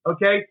shoe.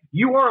 Okay,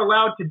 you are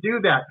allowed to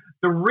do that.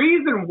 The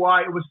reason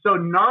why it was so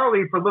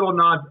gnarly for Little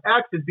Nas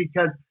X is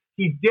because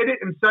he did it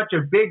in such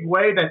a big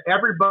way that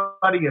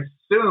everybody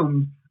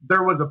assumed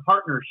there was a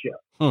partnership.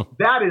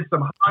 That is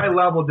some high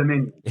level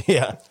dominion.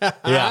 Yeah.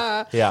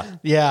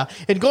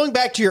 And going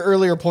back to your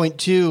earlier point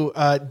too,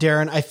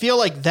 Darren, I feel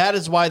like that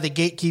is why the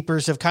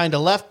gatekeepers have kind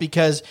of left,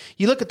 because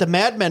you look at the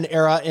Mad Men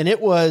era and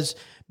it was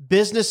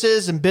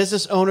businesses and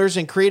business owners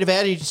and creative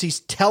ad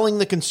agencies telling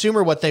the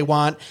consumer what they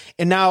want.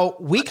 And now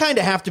we kind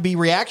of have to be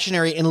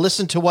reactionary and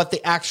listen to what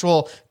the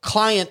actual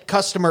client,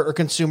 customer, or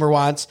consumer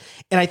wants.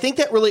 And I think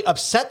that really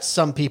upsets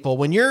some people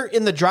when you're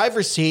in the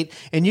driver's seat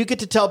and you get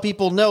to tell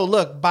people, no,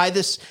 look, buy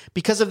this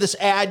because of this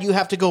ad, you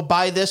have to go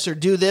buy this or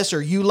do this,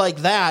 or you like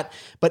that.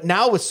 But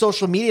now with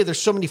social media,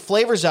 there's so many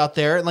flavors out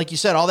there. And like you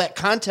said, all that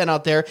content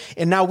out there.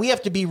 And now we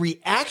have to be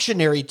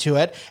reactionary to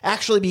it,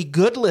 actually be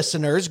good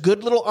listeners,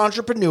 good little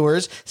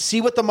entrepreneurs,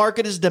 see what the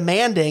market is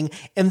demanding,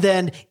 and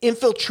then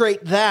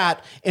infiltrate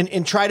that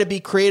and try to be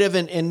creative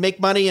and make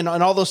money and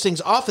all those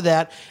things off of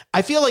that.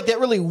 I feel like that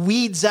really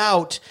weeds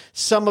out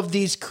some of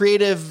these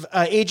creative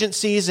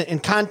agencies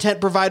and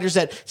content providers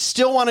that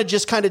still want to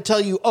just kind of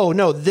tell you, oh,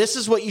 no, this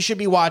is what you should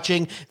be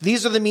watching.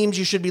 These are the memes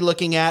you should be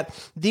looking at.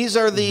 These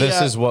are the...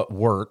 This is what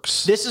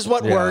works. This is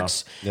what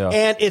works. Yeah.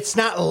 And it's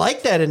not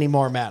like that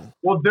anymore, man.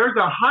 Well, there's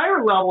a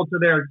higher level to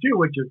there, too,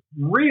 which is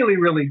really,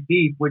 really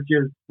deep, which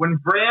is when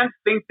brands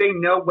think they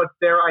know what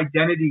their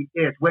identity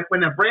is.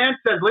 When a brand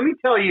says, let me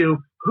tell you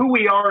who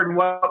we are and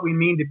what we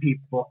mean to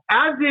people,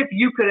 as if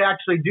you could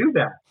actually do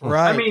that.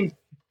 Right. I mean,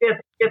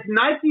 if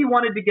Nike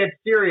wanted to get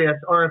serious,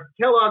 or if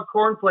Kellogg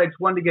Cornflakes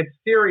wanted to get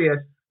serious,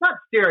 not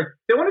serious,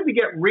 they wanted to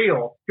get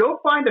real, go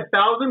find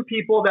 1,000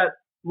 people that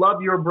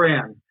love your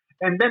brand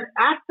and then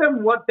ask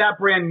them what that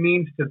brand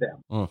means to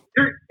them.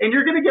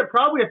 You're going to get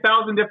probably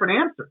 1,000 different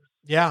answers.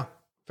 Yeah,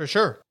 for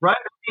sure. Right?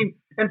 I mean,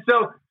 and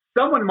so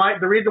someone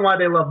the reason why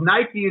they love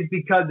Nike is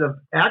because of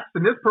X,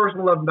 and this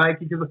person loves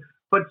Nike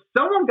but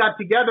someone got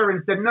together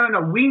and said,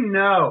 no, we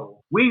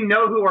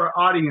know who our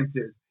audience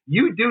is.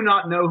 You do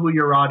not know who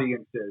your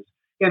audience is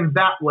in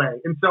that way.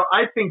 And so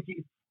I think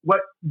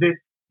what the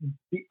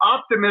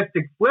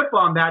optimistic flip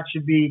on that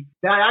should be,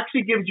 that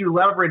actually gives you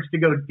leverage to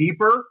go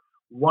deeper,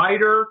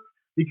 wider,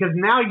 because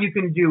now you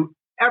can do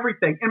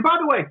everything. And by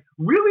the way,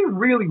 really,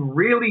 really,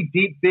 really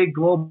deep, big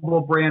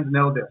global brands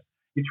know this.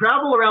 You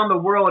travel around the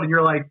world and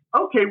you're like,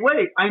 okay,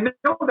 wait, I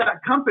know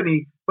that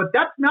company, but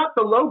that's not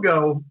the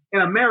logo in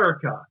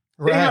America.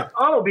 Right.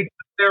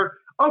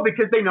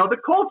 Because they know the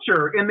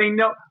culture and they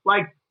know,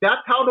 like,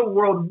 that's how the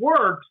world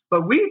works.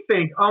 But we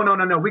think, oh,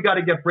 no, we got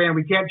to get brand.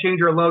 We can't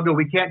change our logo.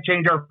 We can't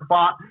change our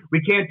font.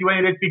 We can't do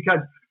any of this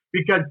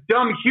because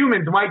dumb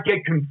humans might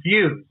get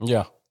confused.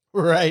 Yeah.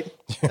 Right.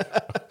 Is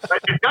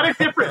that a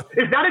different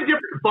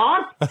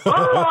font?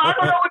 Oh, I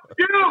don't know what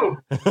to do.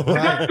 Is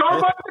that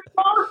Starbucks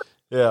font?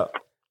 Yeah.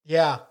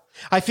 Yeah.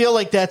 I feel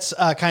like that's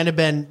kind of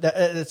been,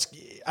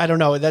 I don't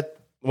know, that.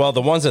 Well,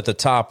 the ones at the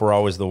top were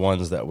always the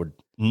ones that would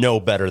know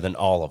better than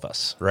all of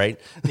us, right?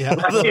 Yeah.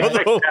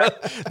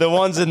 The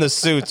ones in the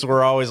suits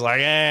were always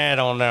like, I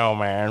don't know,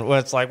 man. Well,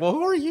 it's like, well,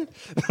 who are you?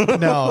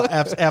 No,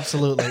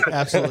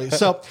 absolutely.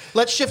 So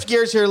let's shift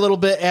gears here a little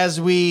bit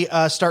as we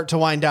start to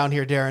wind down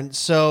here, Darren.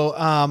 So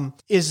I'm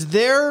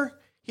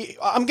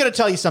going to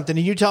tell you something,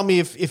 and you tell me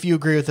if you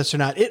agree with this or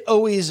not. It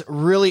always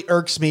really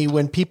irks me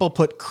when people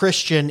put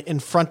Christian in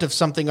front of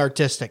something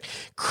artistic,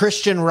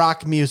 Christian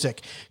rock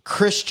music,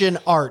 Christian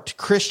art,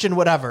 Christian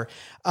whatever.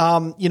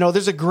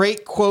 There's a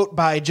great quote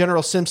by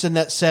General Simpson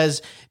that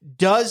says,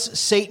 does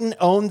Satan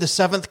own the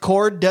seventh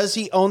chord? Does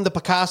he own the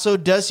Picasso?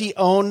 Does he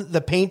own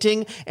the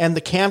painting and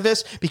the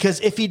canvas?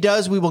 Because if he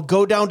does, we will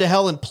go down to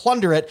hell and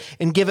plunder it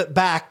and give it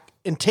back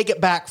and take it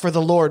back for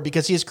the Lord,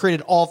 because he has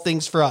created all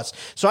things for us.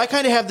 So I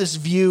kind of have this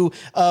view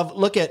of,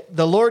 look at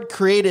the Lord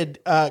created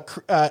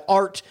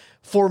art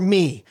for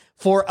me,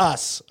 for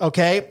us.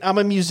 Okay. I'm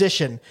a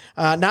musician,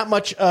 not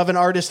much of an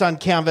artist on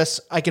canvas.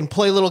 I can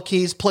play little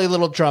keys, play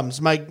little drums.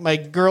 My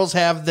girls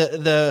have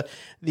the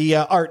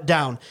art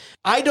down.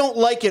 I don't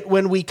like it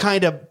when we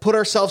kind of put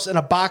ourselves in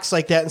a box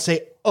like that and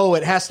say, oh,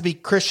 it has to be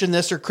Christian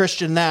this or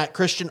Christian that,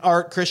 Christian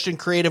art, Christian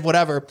creative,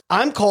 whatever.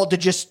 I'm called to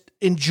just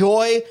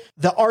enjoy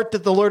the art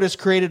that the Lord has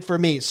created for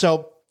me.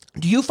 So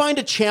do you find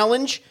a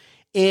challenge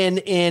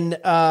in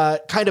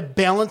kind of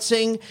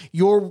balancing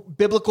your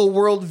biblical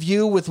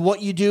worldview with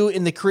what you do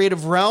in the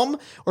creative realm?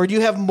 Or do you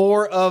have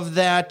more of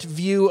that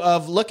view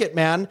of, look at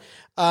man,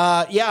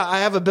 I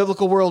have a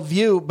biblical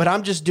worldview, but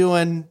I'm just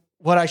doing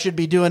what I should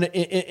be doing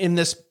in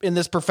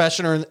this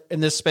profession or in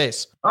this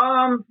space?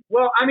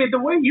 Well, I mean, the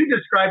way you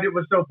described it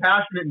was so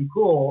passionate and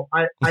cool.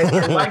 I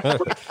liked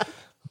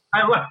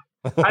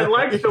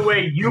the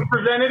way you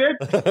presented it.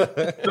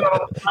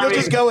 So You'll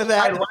just go with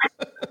that.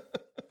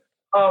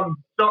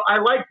 So I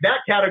like that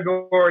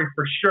category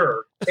for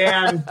sure.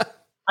 And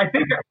I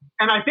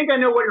think I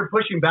know what you're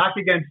pushing back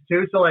against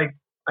too. So like,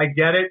 I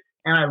get it.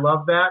 And I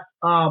love that.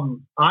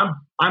 I'm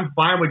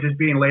fine with just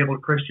being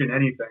labeled Christian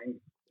anything,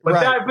 but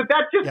right.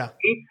 that's just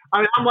me. I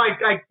mean, I'm like,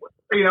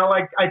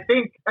 I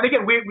think, and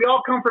again, we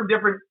all come from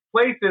different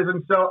places.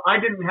 And so I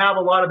didn't have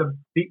a lot of the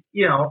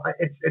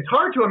it's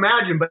hard to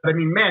imagine, but I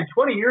mean, man,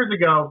 20 years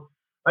ago,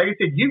 like I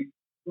said,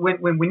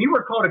 when you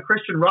were called a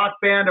Christian rock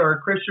band or a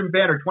Christian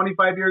band, or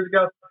 25 years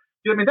ago,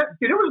 I mean, it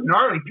was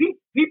gnarly.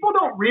 People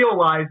don't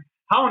realize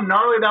how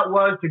gnarly that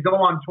was to go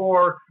on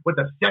tour with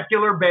a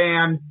secular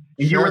band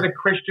and you were the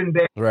Christian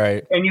band.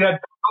 Right. And you had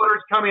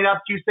promoters coming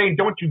up to you saying,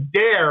 don't you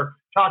dare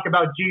talk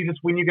about Jesus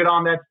when you get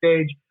on that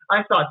stage.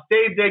 I saw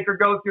Stavesacre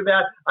go through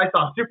that. I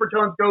saw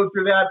Supertones go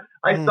through that.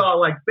 I saw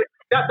like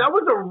that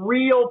was a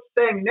real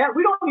thing. Now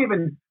we don't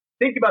even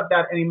think about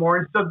that anymore.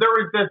 And so there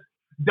was this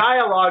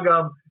dialogue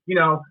of,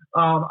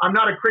 I'm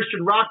not a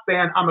Christian rock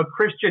band. I'm a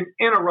Christian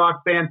in a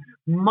rock band.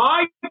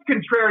 My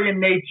contrarian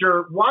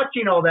nature,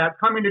 watching all that,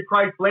 coming to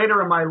Christ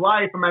later in my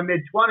life, in my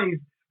mid-20s,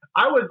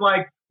 I was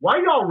like, why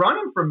are y'all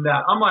running from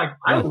that? I'm like,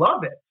 I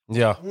love it.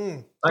 Yeah.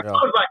 I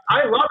was like,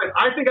 I love it.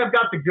 I think I've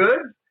got the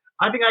goods.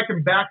 I think I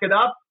can back it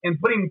up, and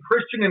putting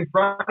Christian in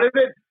front of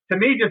it, to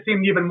me, just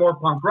seemed even more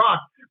punk rock.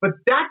 But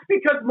that's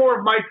because more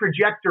of my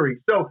trajectory.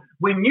 So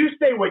when you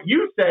say what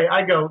you say,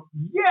 I go,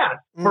 yes.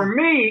 For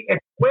me,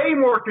 it's way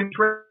more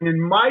contrarian in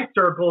my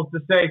circles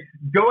to say,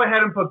 go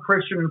ahead and put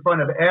Christian in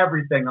front of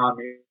everything on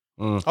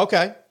me.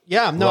 Okay.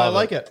 Yeah. No, I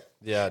like it.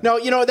 Yeah.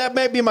 No, that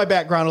may be my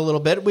background a little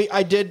bit.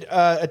 I did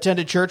attend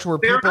a church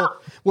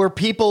where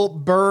people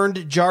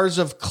burned jars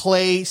of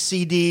clay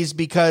CDs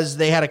because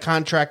they had a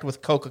contract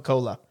with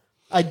Coca-Cola.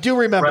 I do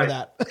remember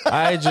that.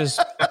 I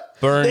just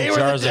burned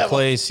jars of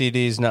clay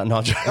CDs.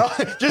 No,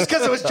 just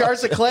because it was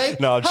jars of clay.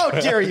 No, how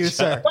dare you,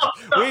 sir?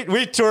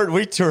 we toured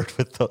with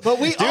those. But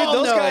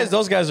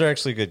those guys are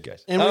actually good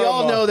guys, and we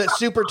all know that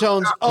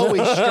Supertones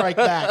always strike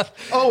back.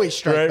 Always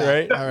strike back.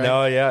 Right. Right.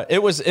 No, yeah,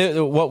 it was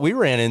what we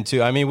ran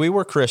into. I mean, we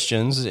were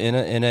Christians in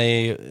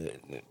a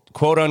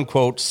quote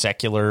unquote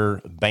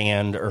secular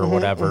band or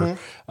whatever.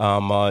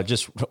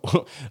 Just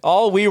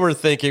all we were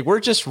thinking, we're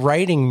just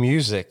writing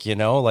music, from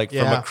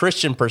a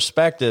Christian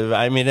perspective.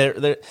 I mean,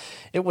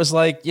 it was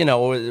like,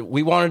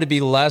 we wanted to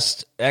be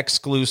less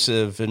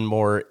exclusive and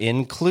more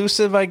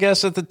inclusive, I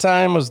guess at the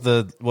time was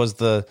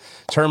the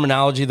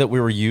terminology that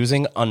we were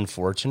using,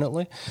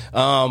 unfortunately.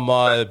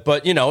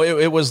 But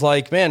it was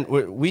like, man,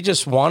 we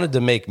just wanted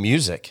to make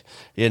music,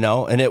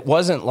 and it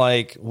wasn't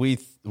like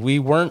we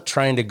weren't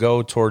trying to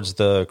go towards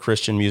the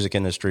Christian music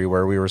industry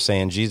where we were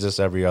saying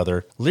Jesus every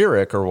other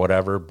lyric or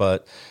whatever.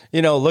 But,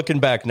 looking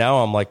back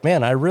now, I'm like,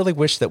 man, I really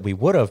wish that we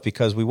would have,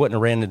 because we wouldn't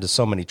have ran into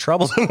so many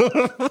troubles.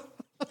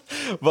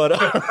 But,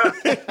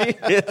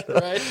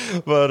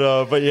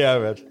 but yeah,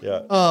 man.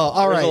 Yeah. Oh,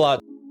 all right. There's a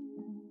lot.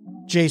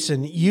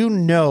 Jason,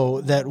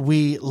 that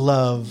we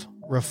love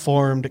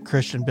Reformed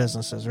Christian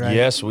businesses, right?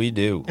 Yes, we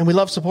do. And we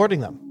love supporting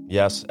them.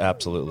 Yes,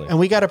 absolutely. And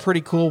we got a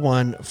pretty cool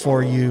one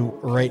for you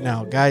right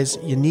now. Guys,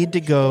 you need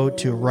to go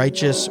to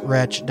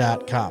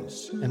righteouswretch.com.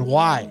 And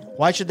why?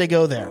 Why should they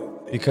go there?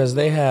 Because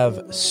they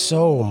have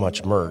so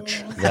much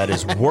merch that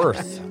is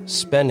worth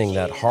spending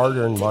that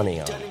hard-earned money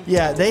on.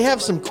 Yeah, they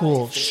have some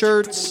cool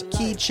shirts,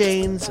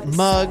 keychains,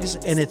 mugs,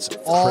 and it's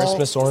all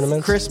Christmas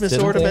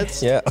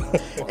ornaments. Yeah.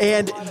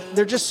 And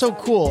they're just so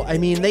cool. I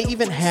mean, they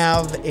even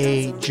have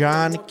a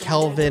John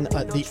Calvin,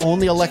 the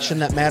Only Election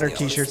That Mattered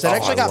t-shirts that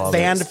actually got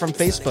banned from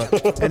Facebook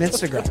and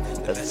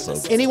Instagram. That's so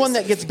cool. Anyone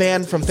that gets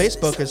banned from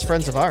Facebook is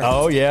friends of ours.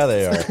 Oh, yeah,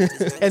 they are.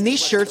 And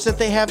these shirts that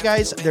they have,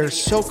 guys, they're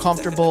so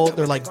comfortable.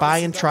 They're like buy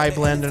and try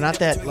blend. They're not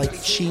that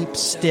like cheap,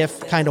 stiff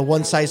kind of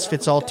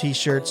one-size-fits-all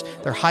t-shirts.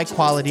 They're high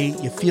quality.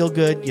 You feel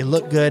good. You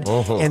look good.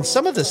 And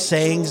some of the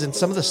sayings and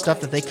some of the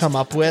stuff that they come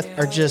up with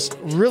are just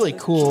really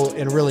cool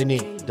and really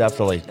neat.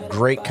 definitely.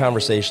 Great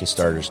conversation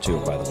starters, too,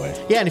 by the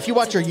way. Yeah, and if you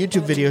watch our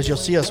YouTube videos, you'll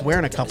see us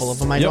wearing a couple of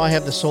them. I know I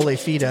have the Sole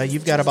Fida.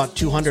 You've got about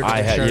 200 of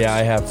them shirts. Yeah,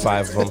 I have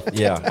 5 of them.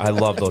 Yeah, I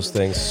love those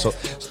things. So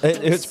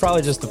it's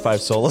probably just the 5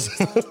 solas.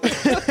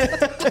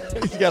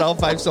 You got all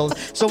 5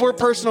 solas. So we're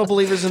personal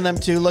believers in them,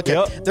 too. Look,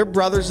 they're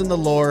brothers in the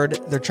Lord.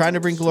 They're trying to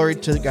bring glory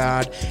to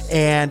God,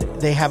 and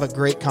they have a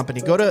great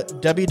company. Go to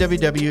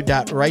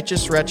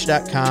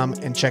www.righteouswretch.com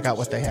and check out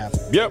what they have.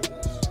 Yep.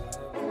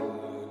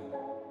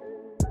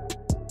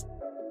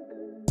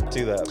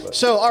 Do that. But.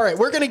 So, all right,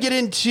 we're going to get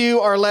into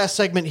our last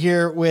segment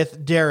here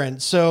with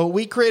Darren. So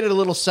we created a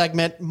little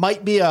segment,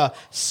 might be a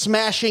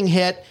smashing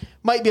hit,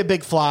 might be a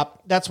big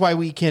flop. That's why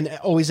we can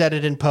always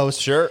edit in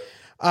post. Sure.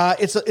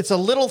 It's a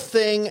little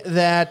thing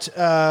that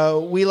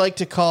we like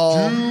to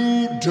call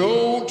Do,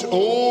 don't,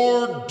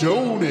 or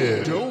don't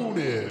it. Don't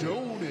it.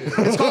 Don't it.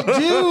 It's called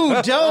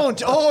Do,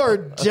 Don't, or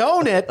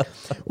Don't It,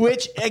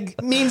 which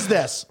means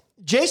this.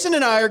 Jason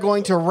and I are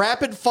going to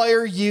rapid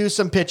fire you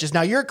some pitches.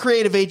 Now, you're a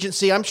creative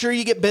agency. I'm sure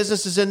you get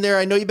businesses in there.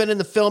 I know you've been in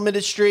the film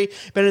industry,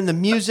 been in the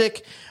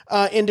music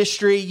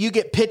industry. You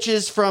get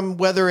pitches from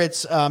whether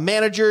it's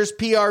managers,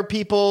 PR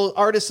people,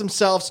 artists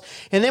themselves,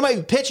 and they might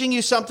be pitching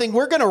you something.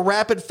 We're going to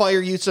rapid fire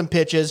you some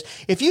pitches.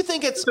 If you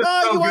think it's,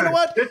 you want to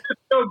what? This is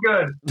so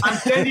good. I'm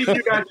sending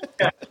you guys a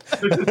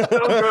text. This is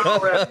so good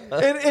already.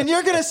 And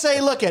you're going to say,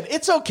 look,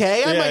 it's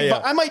okay.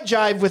 I might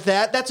jive with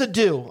that. That's a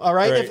do. All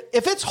right.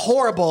 If it's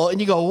horrible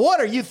and you go,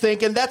 what are you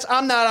thinking?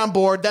 I'm not on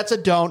board. That's a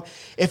don't.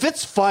 If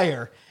it's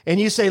fire and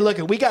you say, look,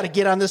 we got to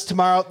get on this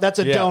tomorrow. That's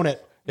a don't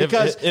it.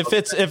 Because if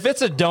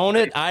it's a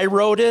donut, I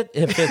wrote it.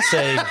 If it's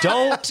a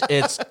don't,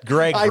 it's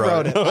Greg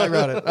wrote it. I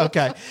wrote it.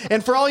 Okay.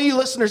 And for all you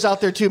listeners out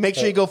there too, make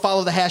sure you go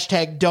follow the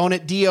hashtag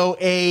Donut,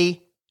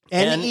 DOANEIT.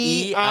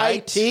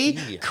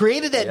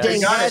 Created that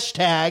dang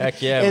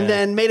hashtag and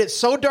then made it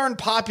so darn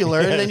popular.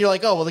 And then you're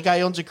like, oh, well, the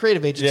guy owns a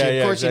creative agency.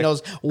 Of course he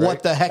knows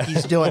what the heck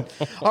he's doing.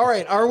 All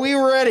right. Are we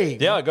ready?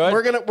 Yeah, go ahead.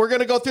 We're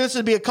gonna go through this.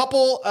 It'll be a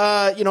couple,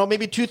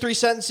 maybe 2-3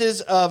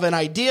 sentences of an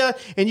idea.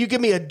 And you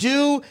give me a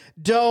do,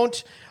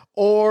 don't,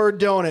 or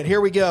don't it.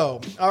 Here we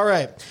go. All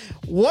right.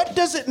 What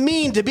does it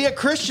mean to be a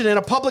Christian and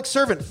a public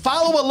servant?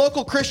 Follow a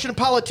local Christian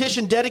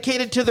politician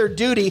dedicated to their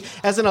duty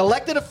as an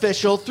elected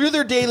official through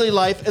their daily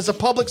life as a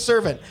public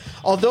servant.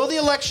 Although the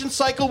election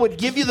cycle would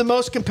give you the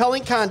most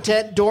compelling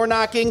content, door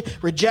knocking,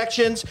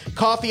 rejections,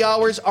 coffee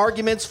hours,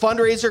 arguments,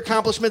 fundraiser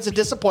accomplishments, and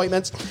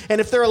disappointments,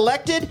 and if they're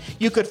elected,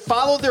 you could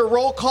follow their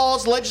roll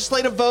calls,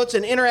 legislative votes,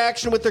 and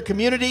interaction with their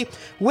community,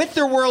 with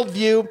their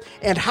worldview,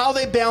 and how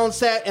they balance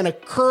that in a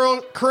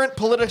current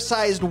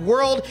politicized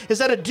world. Is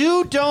that a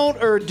do,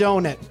 don't, or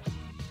don't it?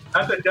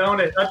 That's a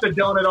donut. That's a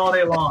donut all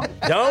day long.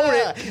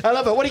 Donut. I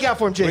love it. What do you got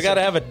for him, Jason? We got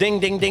to have a ding,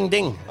 ding, ding,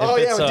 ding. Oh,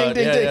 yeah, ding,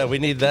 ding, ding. Yeah, we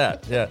need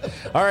that. Yeah.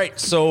 All right,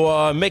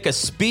 so make a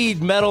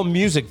speed metal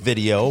music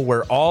video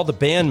where all the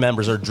band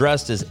members are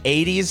dressed as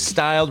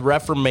 80s-styled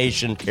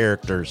Reformation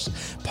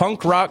characters.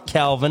 Punk rock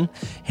Calvin,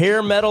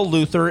 hair metal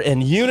Luther,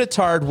 and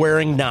unitard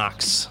wearing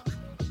Knox.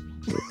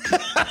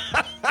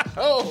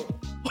 Oh.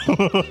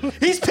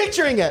 He's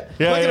picturing it.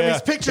 Yeah, Look at him.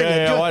 He's picturing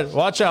it. Yeah.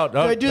 Watch out. Do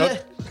I do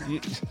that?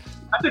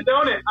 That's a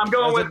donut. I'm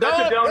going with that's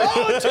a donut.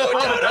 Oh,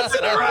 that's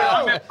it. There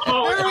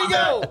we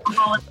go.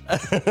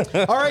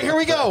 All right, here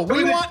we go. It was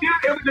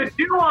a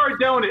 2-hour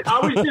donut. I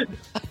was just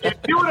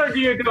do it or do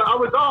you do it? I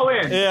was all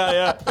in.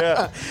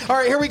 Yeah. All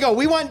right, here we go.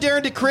 We want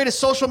Darren to create a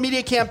social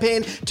media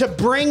campaign to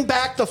bring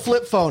back the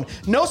flip phone.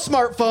 No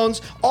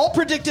smartphones, all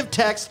predictive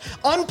text,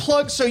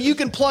 unplugged so you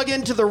can plug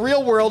into the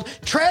real world,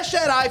 trash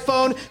that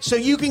iPhone so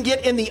you can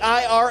get in the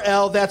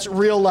IRL. That's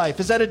real life.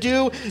 Is that a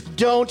do,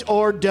 don't,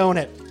 or don't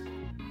it?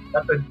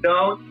 That's a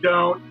don't.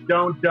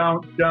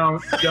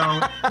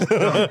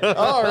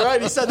 All right,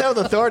 he said that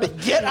with authority.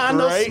 Get on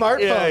those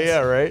smartphones. Yeah,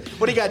 right.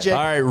 What do you got, Jake? All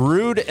right,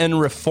 rude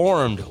and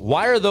reformed.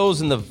 Why are those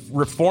in the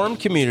reformed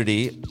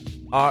community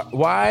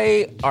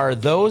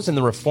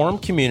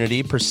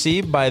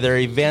perceived by their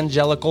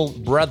evangelical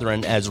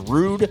brethren as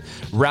rude,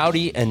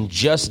 rowdy, and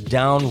just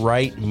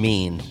downright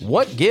mean?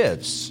 What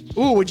gives?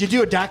 Ooh, would you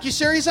do a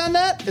docuseries on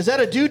that? Is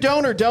that a do,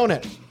 don't, or don't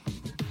it?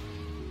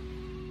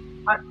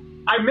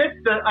 I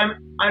missed the.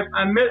 I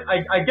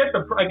get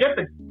the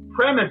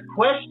premise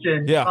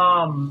question. Yeah.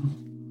 I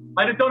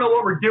just don't know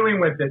what we're doing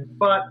with it.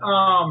 But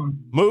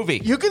movie.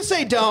 You can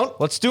say don't.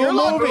 Let's do a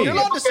movie. You're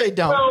allowed to say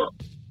don't. Well,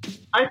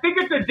 I think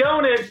it's a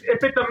donut.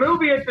 If it's a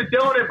movie, it's a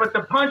donut. But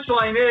the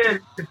punchline is,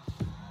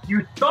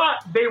 you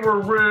thought they were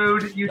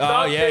rude. You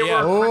thought they were.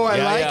 Oh, I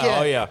like it.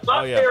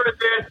 Oh yeah. They were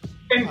this.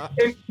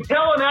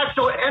 Until an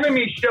actual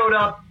enemy showed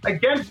up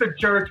against the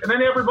church, and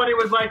then everybody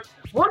was like,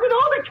 "Where did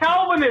all the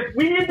Calvinists?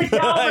 We need the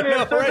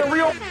Calvinists. They're the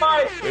real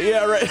fight."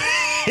 Yeah, right.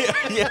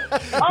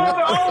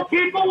 Oh,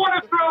 people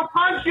want to throw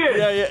punches.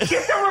 Yeah.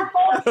 Get the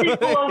reform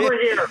people over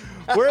here.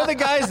 Where are the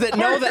guys that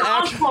know the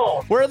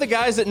actual? Where are the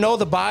guys that know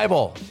the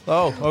Bible?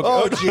 Oh, okay.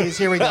 Oh, geez,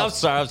 here we go. I'm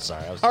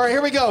sorry. All right,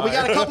 here we go. We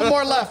got a couple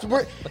more left.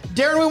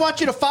 Darren, we want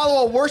you to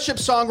follow a worship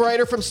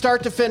songwriter from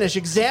start to finish.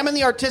 Examine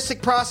the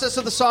artistic process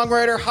of the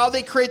songwriter, how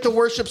they create the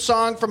worship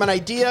song from an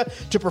idea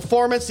to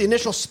performance, the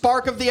initial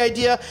spark of the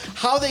idea,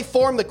 how they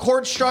form the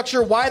chord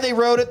structure, why they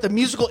wrote it, the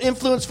musical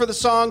influence for the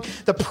song,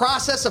 the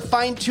process of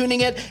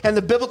fine-tuning it, and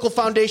the biblical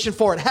foundation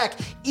for it. Heck,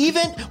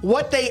 even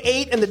what they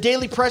ate and the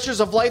daily pressures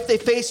of life they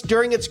faced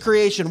during its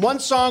creation. One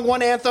song,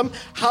 one anthem,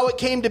 how it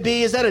came to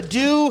be. Is that a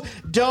do,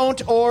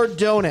 don't, or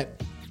don't it?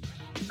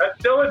 That's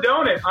still a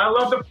don't it. I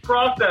love the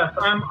process.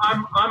 I'm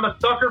a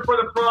sucker for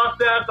the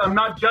process. I'm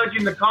not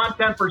judging the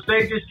content per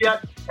se just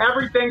yet.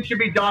 Everything should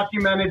be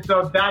documented,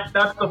 so that's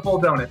the full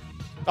don't it.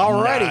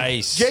 All righty.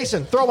 Nice.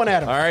 Jason, throw one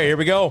at him. All right, here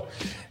we go.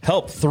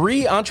 Help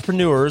 3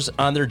 entrepreneurs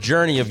on their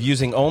journey of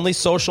using only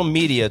social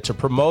media to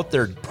promote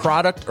their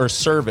product or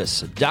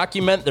service.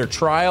 Document their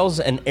trials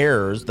and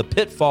errors, the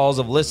pitfalls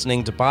of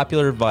listening to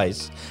popular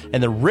advice,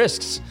 and the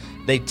risks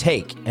they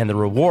take and the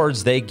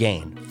rewards they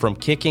gain from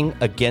kicking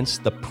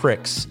against the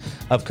pricks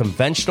of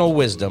conventional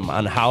wisdom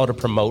on how to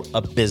promote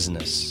a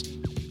business.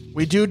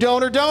 We do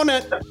don't or don't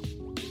it.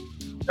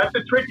 That's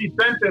a tricky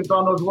sentence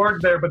on those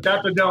words there, but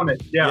that's a don't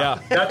it. Yeah.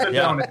 That's a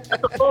don't it.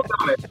 That's a full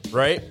don't it.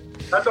 Right?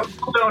 That's a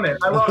full don't it.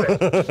 I love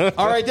it.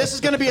 All right, this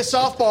is going to be a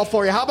softball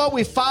for you. How about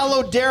we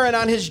follow Darren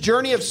on his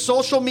journey of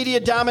social media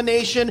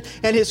domination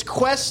and his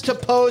quest to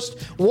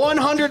post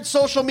 100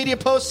 social media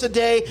posts a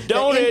day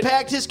that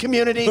impact his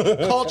community,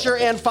 culture,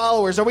 and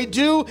followers. Are we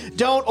do,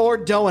 don't, or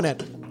don't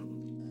it?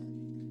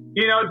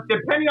 You know,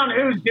 depending on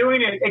who's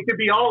doing it, it could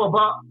be all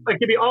above. It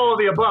could be all of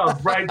the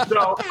above, right?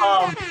 So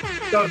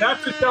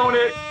that's the don't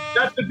it.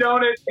 That's the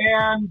don't it,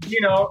 and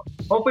you know,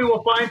 hopefully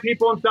we'll find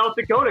people in South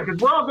Dakota because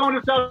we're all going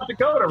to South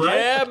Dakota, right?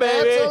 Yeah,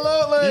 baby.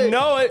 Absolutely. You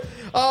know it.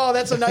 Oh,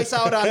 that's a nice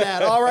out on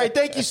that. All right,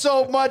 thank you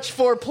so much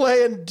for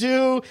playing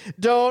do,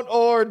 don't,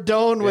 or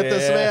don't with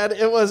us, man.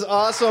 It was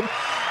awesome.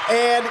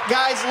 And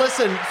guys,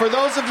 listen, for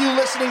those of you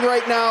listening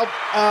right now,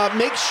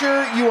 make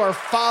sure you are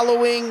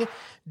following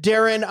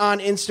Darren on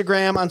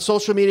Instagram, on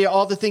social media,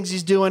 all the things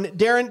he's doing.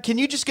 Darren, can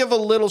you just give a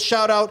little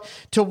shout out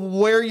to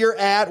where you're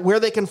at, where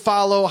they can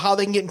follow, how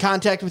they can get in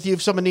contact with you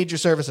if someone needs your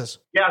services?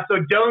 Yeah, so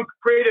Doan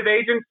Creative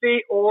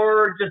Agency,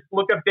 or just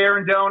look up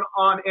Darren Doan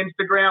on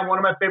Instagram. One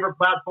of my favorite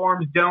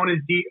platforms, Doan is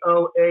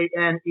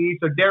D-O-A-N-E.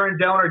 So Darren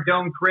Doan or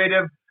Doan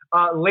Creative.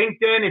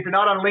 LinkedIn, if you're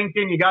not on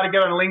LinkedIn, you got to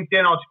get on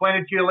LinkedIn. I'll explain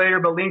it to you later,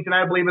 but LinkedIn,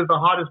 I believe, is the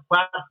hottest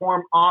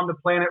platform on the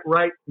planet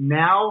right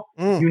now.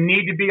 You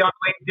need to be on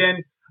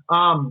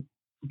LinkedIn.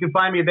 You can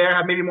find me there,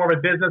 have maybe more of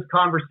a business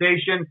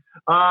conversation.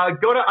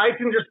 Go to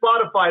iTunes or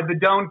Spotify, the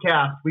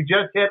Doancast. We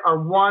just hit our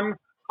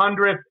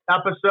 100th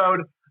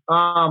episode.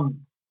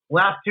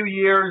 Last 2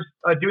 years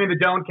doing the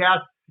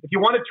Doancast. If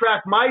you want to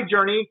track my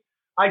journey,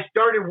 I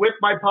started with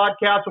my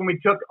podcast when we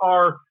took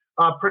our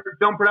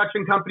film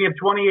production company of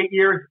 28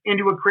 years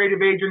into a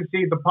creative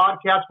agency. The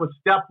podcast was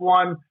step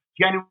one,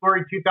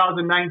 January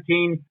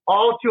 2019.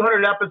 All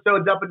 200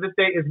 episodes up to this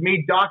day is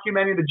me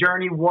documenting the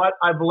journey, what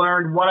I've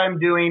learned, what I'm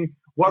doing,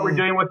 what we're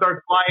doing with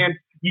our clients.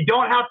 You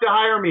don't have to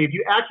hire me. If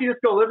you actually just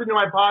go listen to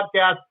my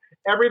podcast,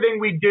 everything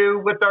we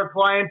do with our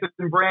clients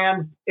and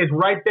brands is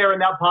right there in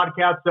that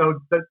podcast. So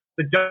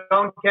the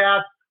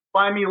Doancast,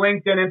 find me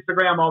LinkedIn,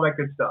 Instagram, all that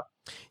good stuff.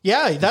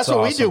 Yeah, that's what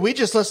awesome. We do. We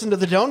just listen to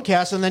the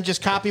Doancast and then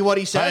just copy what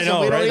he says. I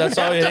know, and we right? Don't That's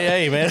all.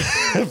 Hey, man.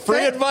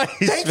 Free advice.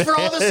 Thanks man. for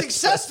all the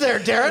success there,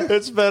 Darren.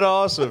 It's been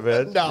awesome,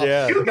 man. No,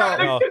 yeah. You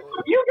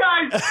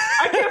guys,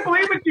 I can't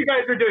believe what you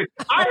guys are doing.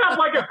 I have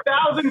like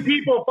 1,000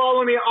 people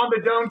following me on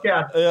the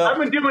Doancast. Yeah. I've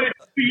been doing it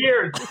for 2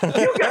 years.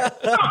 You guys,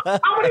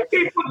 how many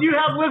people do you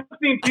have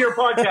listening to your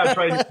podcast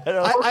right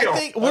now? I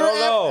think we're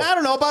at, I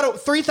don't know, about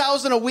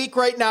 3,000 a week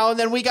right now, and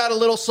then we got a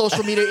little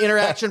social media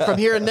interaction from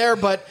here and there,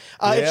 but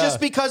it's just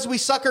because we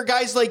sucker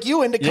guys like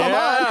you into come on.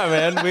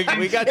 Yeah, man.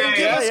 We got and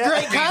give us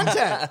great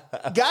content.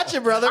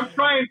 Gotcha, brother. I'm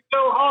trying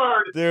so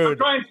hard. Dude. I'm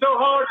trying so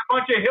hard a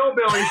bunch of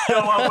hillbillies show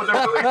up with a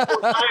really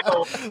cool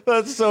title.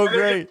 That's so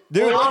great.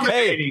 Dude,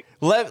 hey,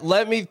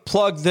 let me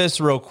plug this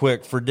real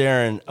quick for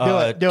Darren.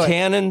 Do it.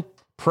 Canon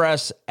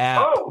Press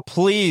app. Oh.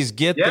 Please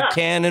get the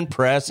Canon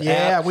Press app.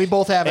 Yeah, we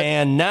both have it.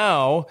 And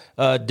now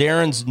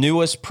Darren's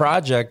newest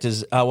project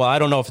is, well, I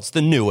don't know if it's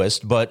the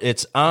newest, but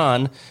it's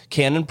on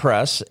Canon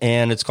Press,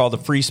 and it's called The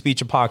Free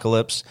Speech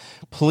Apocalypse.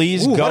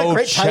 Please go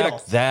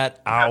check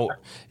that out.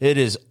 It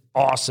is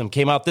awesome.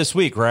 Came out this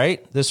week,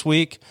 right? This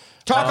week.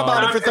 Talk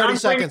about it for 30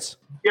 seconds.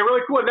 Yeah,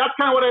 really cool. And that's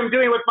kind of what I'm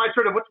doing with my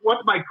sort of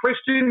what's my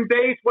Christian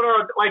base. What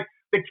are like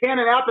the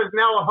Canon app is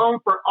now a home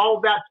for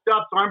all that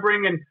stuff. So I'm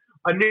bringing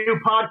a new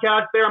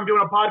podcast there. I'm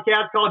doing a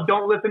podcast called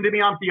Don't Listen to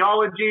Me on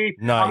Theology.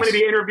 Nice. I'm going to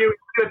be interviewing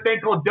a thing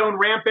called Don't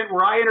Rampant,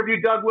 where I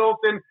interview Doug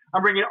Wilson.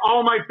 I'm bringing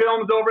all my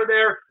films over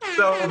there.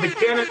 So the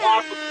Canon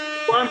app,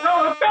 Let's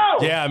go.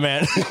 Yeah,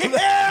 man.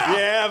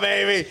 Yeah,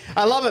 baby.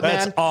 I love it,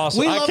 That's man. awesome.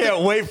 We I love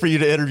can't wait for you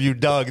to interview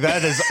Doug.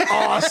 That is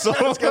awesome.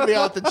 It's going to be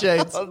off the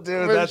chains. Oh,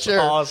 dude, For that's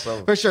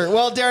awesome. For sure.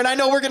 Well, Darren, I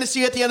know we're going to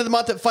see you at the end of the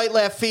month at Fight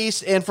Laugh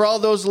Feast. And for all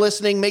those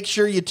listening, make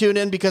sure you tune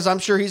in because I'm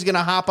sure he's going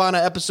to hop on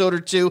an episode or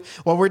two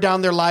while we're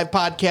down there live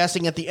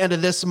podcasting at the end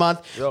of this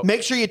month. Yep.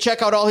 Make sure you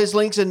check out all his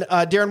links. And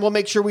Darren, we'll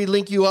make sure we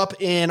link you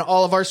up in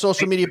all of our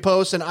social media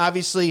posts. And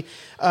obviously,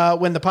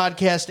 when the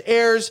podcast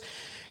airs.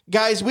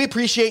 Guys, we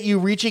appreciate you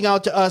reaching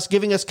out to us,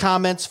 giving us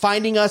comments,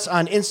 finding us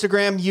on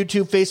Instagram,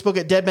 YouTube, Facebook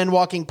at Dead Men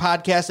Walking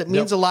Podcast. It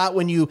means a lot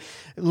when you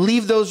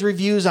leave those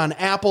reviews on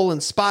Apple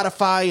and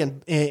Spotify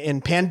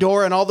and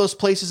Pandora and all those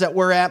places that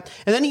we're at.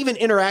 And then even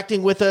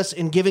interacting with us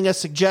and giving us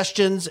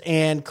suggestions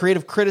and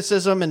creative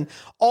criticism and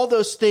all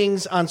those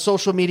things on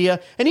social media.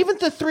 And even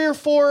the 3 or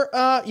 4,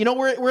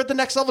 we're at the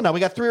next level now. We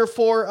got 3 or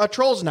 4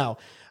 trolls now.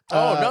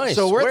 Oh, nice.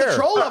 So we're at the Where?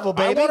 troll level,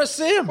 baby. I want to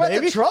see him, We're baby.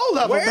 at the troll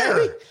level, Where?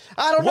 baby.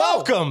 I don't know.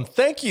 Welcome.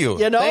 Thank you.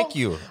 Thank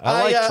you.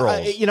 I like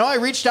trolls. I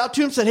reached out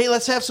to him, said, hey,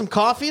 let's have some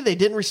coffee. They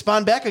didn't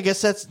respond back. I guess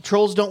that's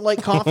trolls don't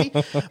like coffee.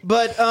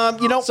 But,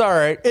 it's all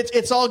right.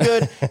 It's all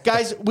good.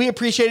 Guys, we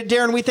appreciate it.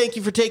 Darren, we thank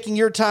you for taking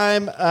your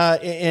time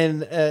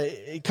and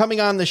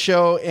coming on the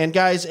show. And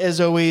guys,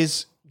 as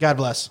always, God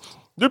bless.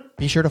 Yep.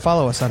 Be sure to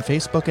follow us on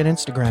Facebook and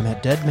Instagram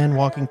at Dead Men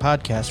Walking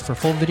Podcast for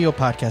full video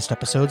podcast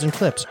episodes and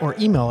clips, or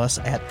email us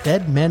at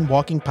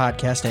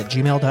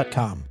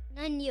deadmenwalkingpodcast@gmail.com.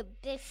 None your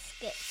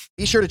biscuit.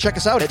 Be sure to check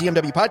us out at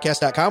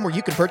dmwpodcast.com, where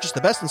you can purchase the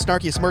best and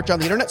snarkiest merch on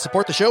the internet,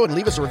 support the show, and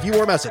leave us a review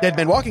or message. Dead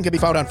Men Walking can be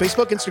found on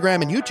Facebook,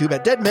 Instagram, and YouTube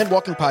at Dead Men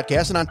Walking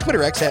Podcast, and on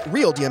Twitter X at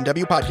Real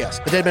DMW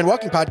Podcast. The Dead Men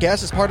Walking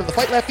Podcast is part of the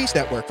Fight Laugh Feast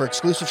Network. For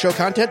exclusive show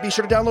content, be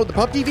sure to download the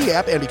Pub TV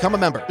app and become a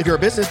member. If you're a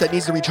business that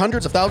needs to reach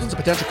hundreds of thousands of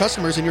potential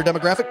customers in your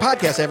demographic,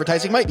 podcast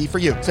advertising might be for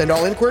you. Send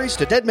all inquiries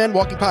to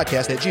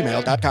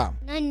deadmenwalkingpodcast@gmail.com.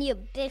 None your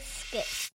biscuit.